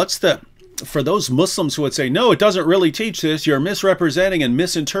 again, for those Muslims who would say, no, it doesn't really teach this, you're misrepresenting and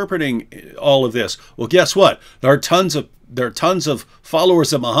misinterpreting all of this. Well, guess what? There are tons of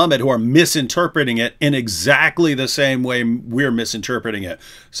followers of Muhammad who are misinterpreting it in exactly the same way we're misinterpreting it.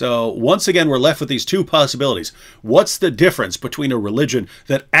 So once again, we're left with these two possibilities. What's the difference between a religion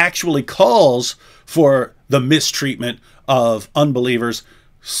that actually calls for the mistreatment of unbelievers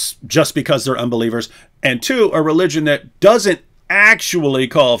just because they're unbelievers, and two, a religion that doesn't actually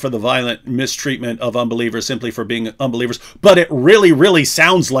call for the violent mistreatment of unbelievers simply for being unbelievers, but it really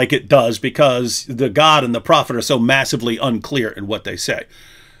sounds like it does because the God and the prophet are so massively unclear in what they say.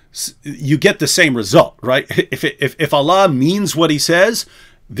 You get the same result, right? If Allah means what he says,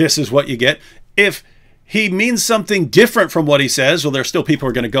 this is what you get. If he means something different from what he says, well, there's still people who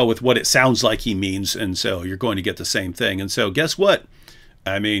are going to go with what it sounds like he means, and so you're going to get the same thing. And so guess what?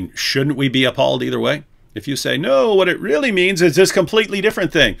 I mean, shouldn't we be appalled either way? If you say, no, what it really means is this completely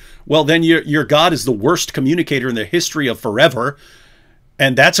different thing, well, then your God is the worst communicator in the history of forever.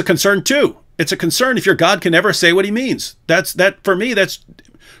 And that's a concern too. It's a concern if your God can never say what he means. For me, that's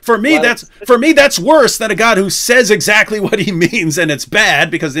worse than a God who says exactly what he means, and it's bad,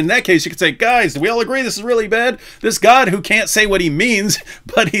 because in that case you could say, guys, do we all agree this is really bad? This God who can't say what he means,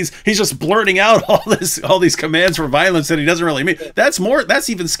 but he's just blurting out all these commands for violence that he doesn't really mean. That's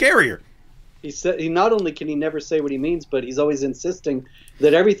even scarier. He not only can he never say what he means, but he's always insisting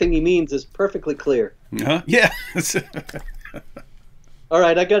that everything he means is perfectly clear. Yeah. All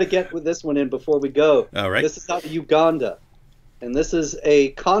right, I got to get with this one in before we go. All right. This is out of Uganda. And this is a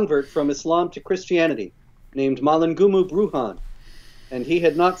convert from Islam to Christianity named Malangumu Bruhan. And he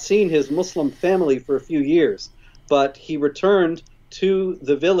had not seen his Muslim family for a few years, but he returned to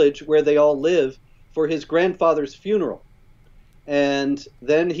the village where they all live for his grandfather's funeral. And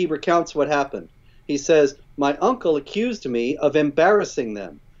then he recounts what happened. He says, "My uncle accused me of embarrassing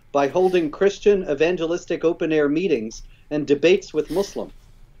them by holding Christian evangelistic open-air meetings and debates with Muslims.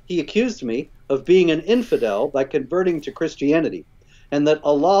 He accused me of being an infidel by converting to Christianity, and that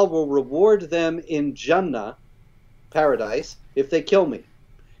Allah will reward them in Jannah, paradise, if they kill me.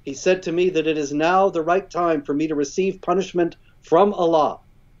 He said to me that it is now the right time for me to receive punishment from Allah,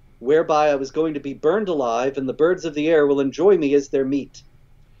 whereby I was going to be burned alive, and the birds of the air will enjoy me as their meat."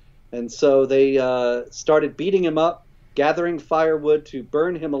 And so they started beating him up, gathering firewood to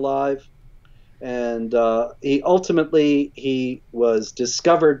burn him alive. And he ultimately was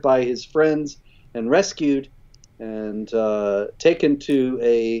discovered by his friends and rescued and taken to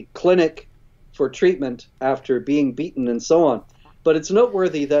a clinic for treatment after being beaten and so on. But it's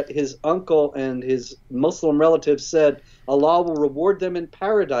noteworthy that his uncle and his Muslim relatives said Allah will reward them in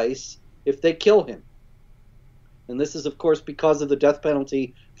paradise if they kill him. And this is, of course, because of the death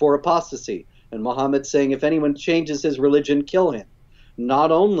penalty for apostasy. And Muhammad saying, if anyone changes his religion, kill him.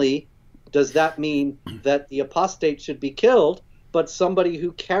 Not only does that mean that the apostate should be killed, but somebody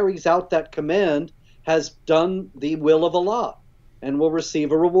who carries out that command has done the will of Allah and will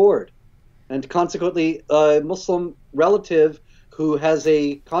receive a reward. And consequently, a Muslim relative who has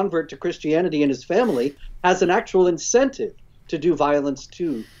a convert to Christianity in his family has an actual incentive to do violence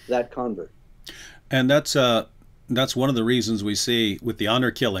to that convert. And that's one of the reasons we see with the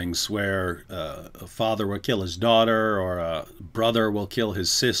honor killings where a father will kill his daughter or a brother will kill his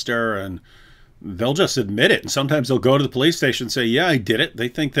sister, and they'll just admit it. And sometimes they'll go to the police station and say, yeah, I did it. They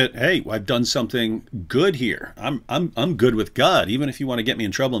think that, hey, I've done something good here. I'm good with God. Even if you want to get me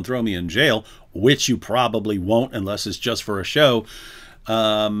in trouble and throw me in jail, which you probably won't unless it's just for a show,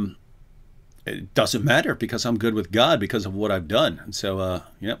 it doesn't matter because I'm good with God because of what I've done. And so,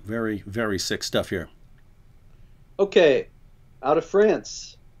 yeah, very, very sick stuff here. Okay, out of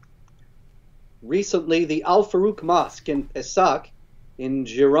France. Recently, the Al Farouk Mosque in Pessac, in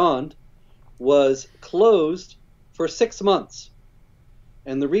Gironde, was closed for 6 months.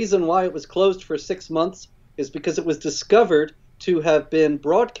 And the reason why it was closed for 6 months is because it was discovered to have been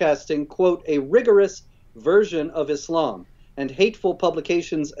broadcasting, quote, a rigorous version of Islam and hateful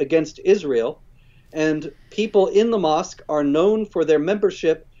publications against Israel. And people in the mosque are known for their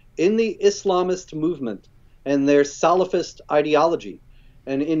membership in the Islamist movement and their Salafist ideology.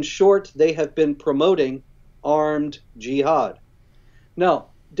 And in short, they have been promoting armed jihad. Now,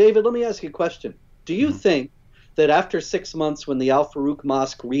 David, let me ask you a question. Do you think that after 6 months, when the Al Farouk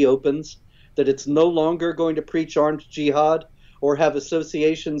Mosque reopens, that it's no longer going to preach armed jihad or have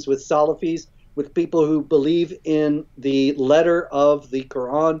associations with Salafis, with people who believe in the letter of the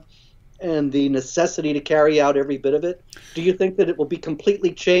Quran and the necessity to carry out every bit of it? Do you think that it will be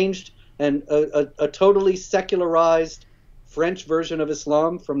completely changed and a totally secularized French version of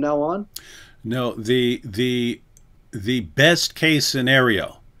Islam from now on? No, the best case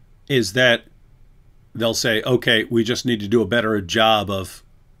scenario is that they'll say, okay, we just need to do a better job of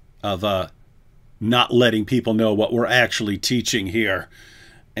not letting people know what we're actually teaching here.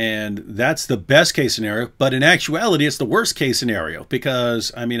 And that's the best case scenario. But in actuality, it's the worst case scenario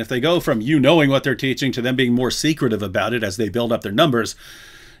because, I mean, if they go from you knowing what they're teaching to them being more secretive about it as they build up their numbers,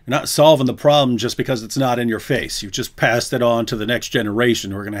 you're not solving the problem just because it's not in your face. You've just passed it on to the next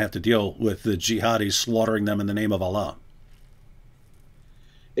generation who are going to have to deal with the jihadis slaughtering them in the name of Allah.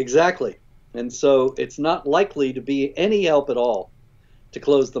 Exactly. And so it's not likely to be any help at all to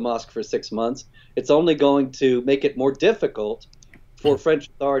close the mosque for 6 months. It's only going to make it more difficult for French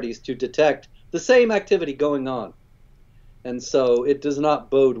authorities to detect the same activity going on. And so it does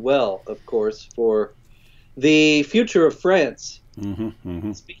not bode well, of course, for the future of France.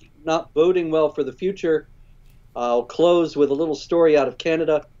 Speaking of not boding well for the future, I'll close with a little story out of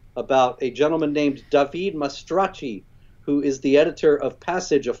Canada about a gentleman named David Mastracci, who is the editor of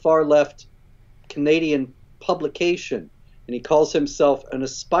Passage, a far-left Canadian publication, and he calls himself an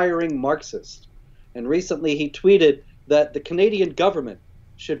aspiring Marxist. And recently he tweeted that the Canadian government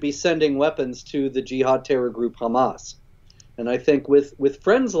should be sending weapons to the jihad terror group Hamas. And I think with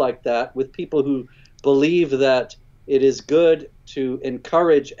friends like that, with people who believe that it is good to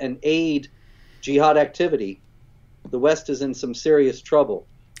encourage and aid jihad activity, the West is in some serious trouble.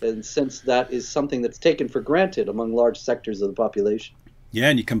 And since that is something that's taken for granted among large sectors of the population. Yeah,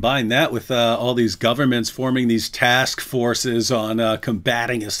 and you combine that with all these governments forming these task forces on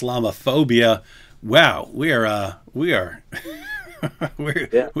combating Islamophobia, Wow, we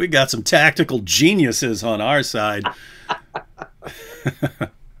got some tactical geniuses on our side.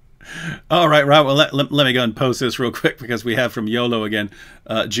 All right, Rob, well, let me go and post this real quick because we have from YOLO again.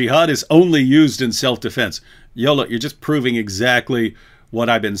 Jihad is only used in self-defense. YOLO, you're just proving exactly what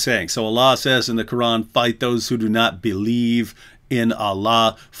I've been saying. So Allah says in the Quran, fight those who do not believe in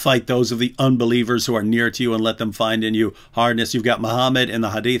Allah. Fight those of the unbelievers who are near to you and let them find in you hardness. You've got Muhammad in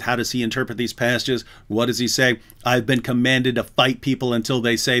the Hadith. How does he interpret these passages? What does he say? I've been commanded to fight people until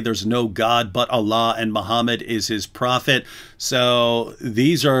they say there's no God but Allah and Muhammad is his prophet. So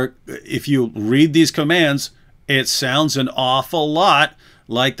these are, if you read these commands, it sounds an awful lot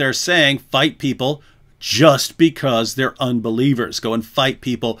like they're saying fight people just because they're unbelievers. Go and fight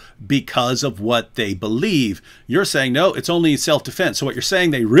people because of what they believe. You're saying, no, it's only self-defense. So what you're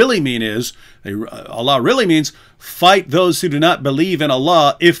saying they really mean is, Allah really means, fight those who do not believe in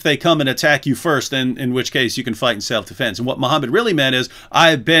Allah if they come and attack you first, in which case you can fight in self-defense. And what Muhammad really meant is,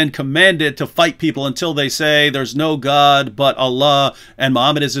 I've been commanded to fight people until they say there's no God but Allah and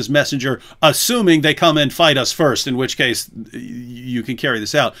Muhammad is his messenger, assuming they come and fight us first, in which case you can carry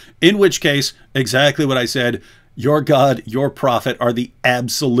this out. In which case, exactly what I said, your God, your prophet are the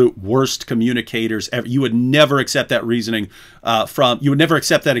absolute worst communicators ever. You would never accept that reasoning you would never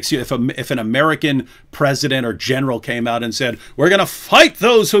accept that excuse. If an American president or general came out and said, we're going to fight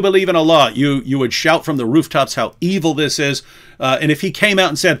those who believe in Allah, you would shout from the rooftops how evil this is. And if he came out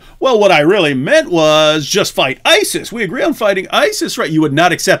and said, well, what I really meant was just fight ISIS. We agree on fighting ISIS, right? You would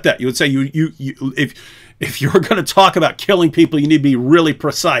not accept that. You would say, if you're going to talk about killing people, you need to be really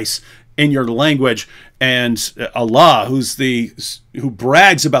precise in your language. And Allah, who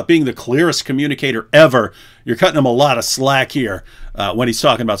brags about being the clearest communicator ever, you're cutting him a lot of slack here when he's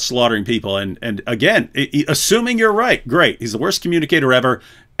talking about slaughtering people. And again, assuming you're right, great. He's the worst communicator ever.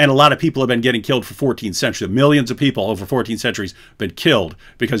 And a lot of people have been getting killed for 14 centuries. Millions of people over 14 centuries have been killed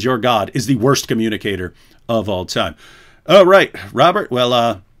because your God is the worst communicator of all time. All right, Robert.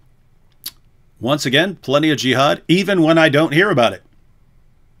 Well, once again, plenty of jihad, even when I don't hear about it.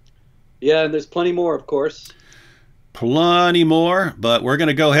 Yeah, and there's plenty more, of course. Plenty more, but we're going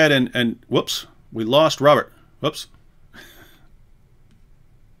to go ahead and whoops, we lost Robert. Whoops.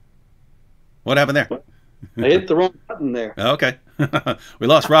 What happened there? I hit the wrong button there. Okay. We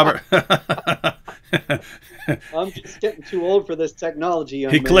lost Robert. I'm just getting too old for this technology,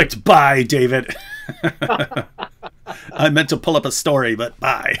 young He man. clicked bye, David. I meant to pull up a story, but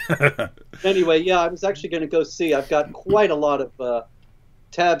bye. Anyway, yeah, I was actually going to go see. I've got quite a lot of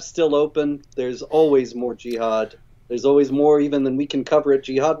tabs still open. There's always more jihad. There's always more even than we can cover at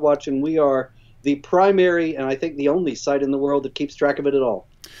Jihad Watch, and we are the primary and I think the only site in the world that keeps track of it at all.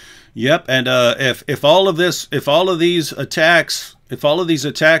 Yep, and if all of these attacks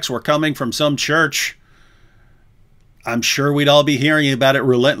were coming from some church, I'm sure we'd all be hearing about it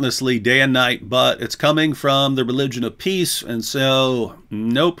relentlessly day and night, but it's coming from the religion of peace, and so,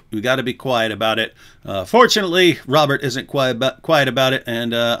 nope, we got to be quiet about it. Fortunately, Robert isn't quiet about it,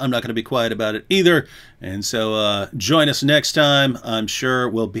 and I'm not going to be quiet about it either. And so join us next time. I'm sure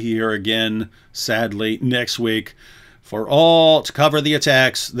we'll be here again, sadly, next week to cover the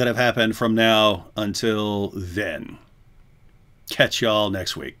attacks that have happened from now until then. Catch y'all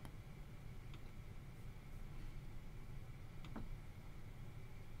next week.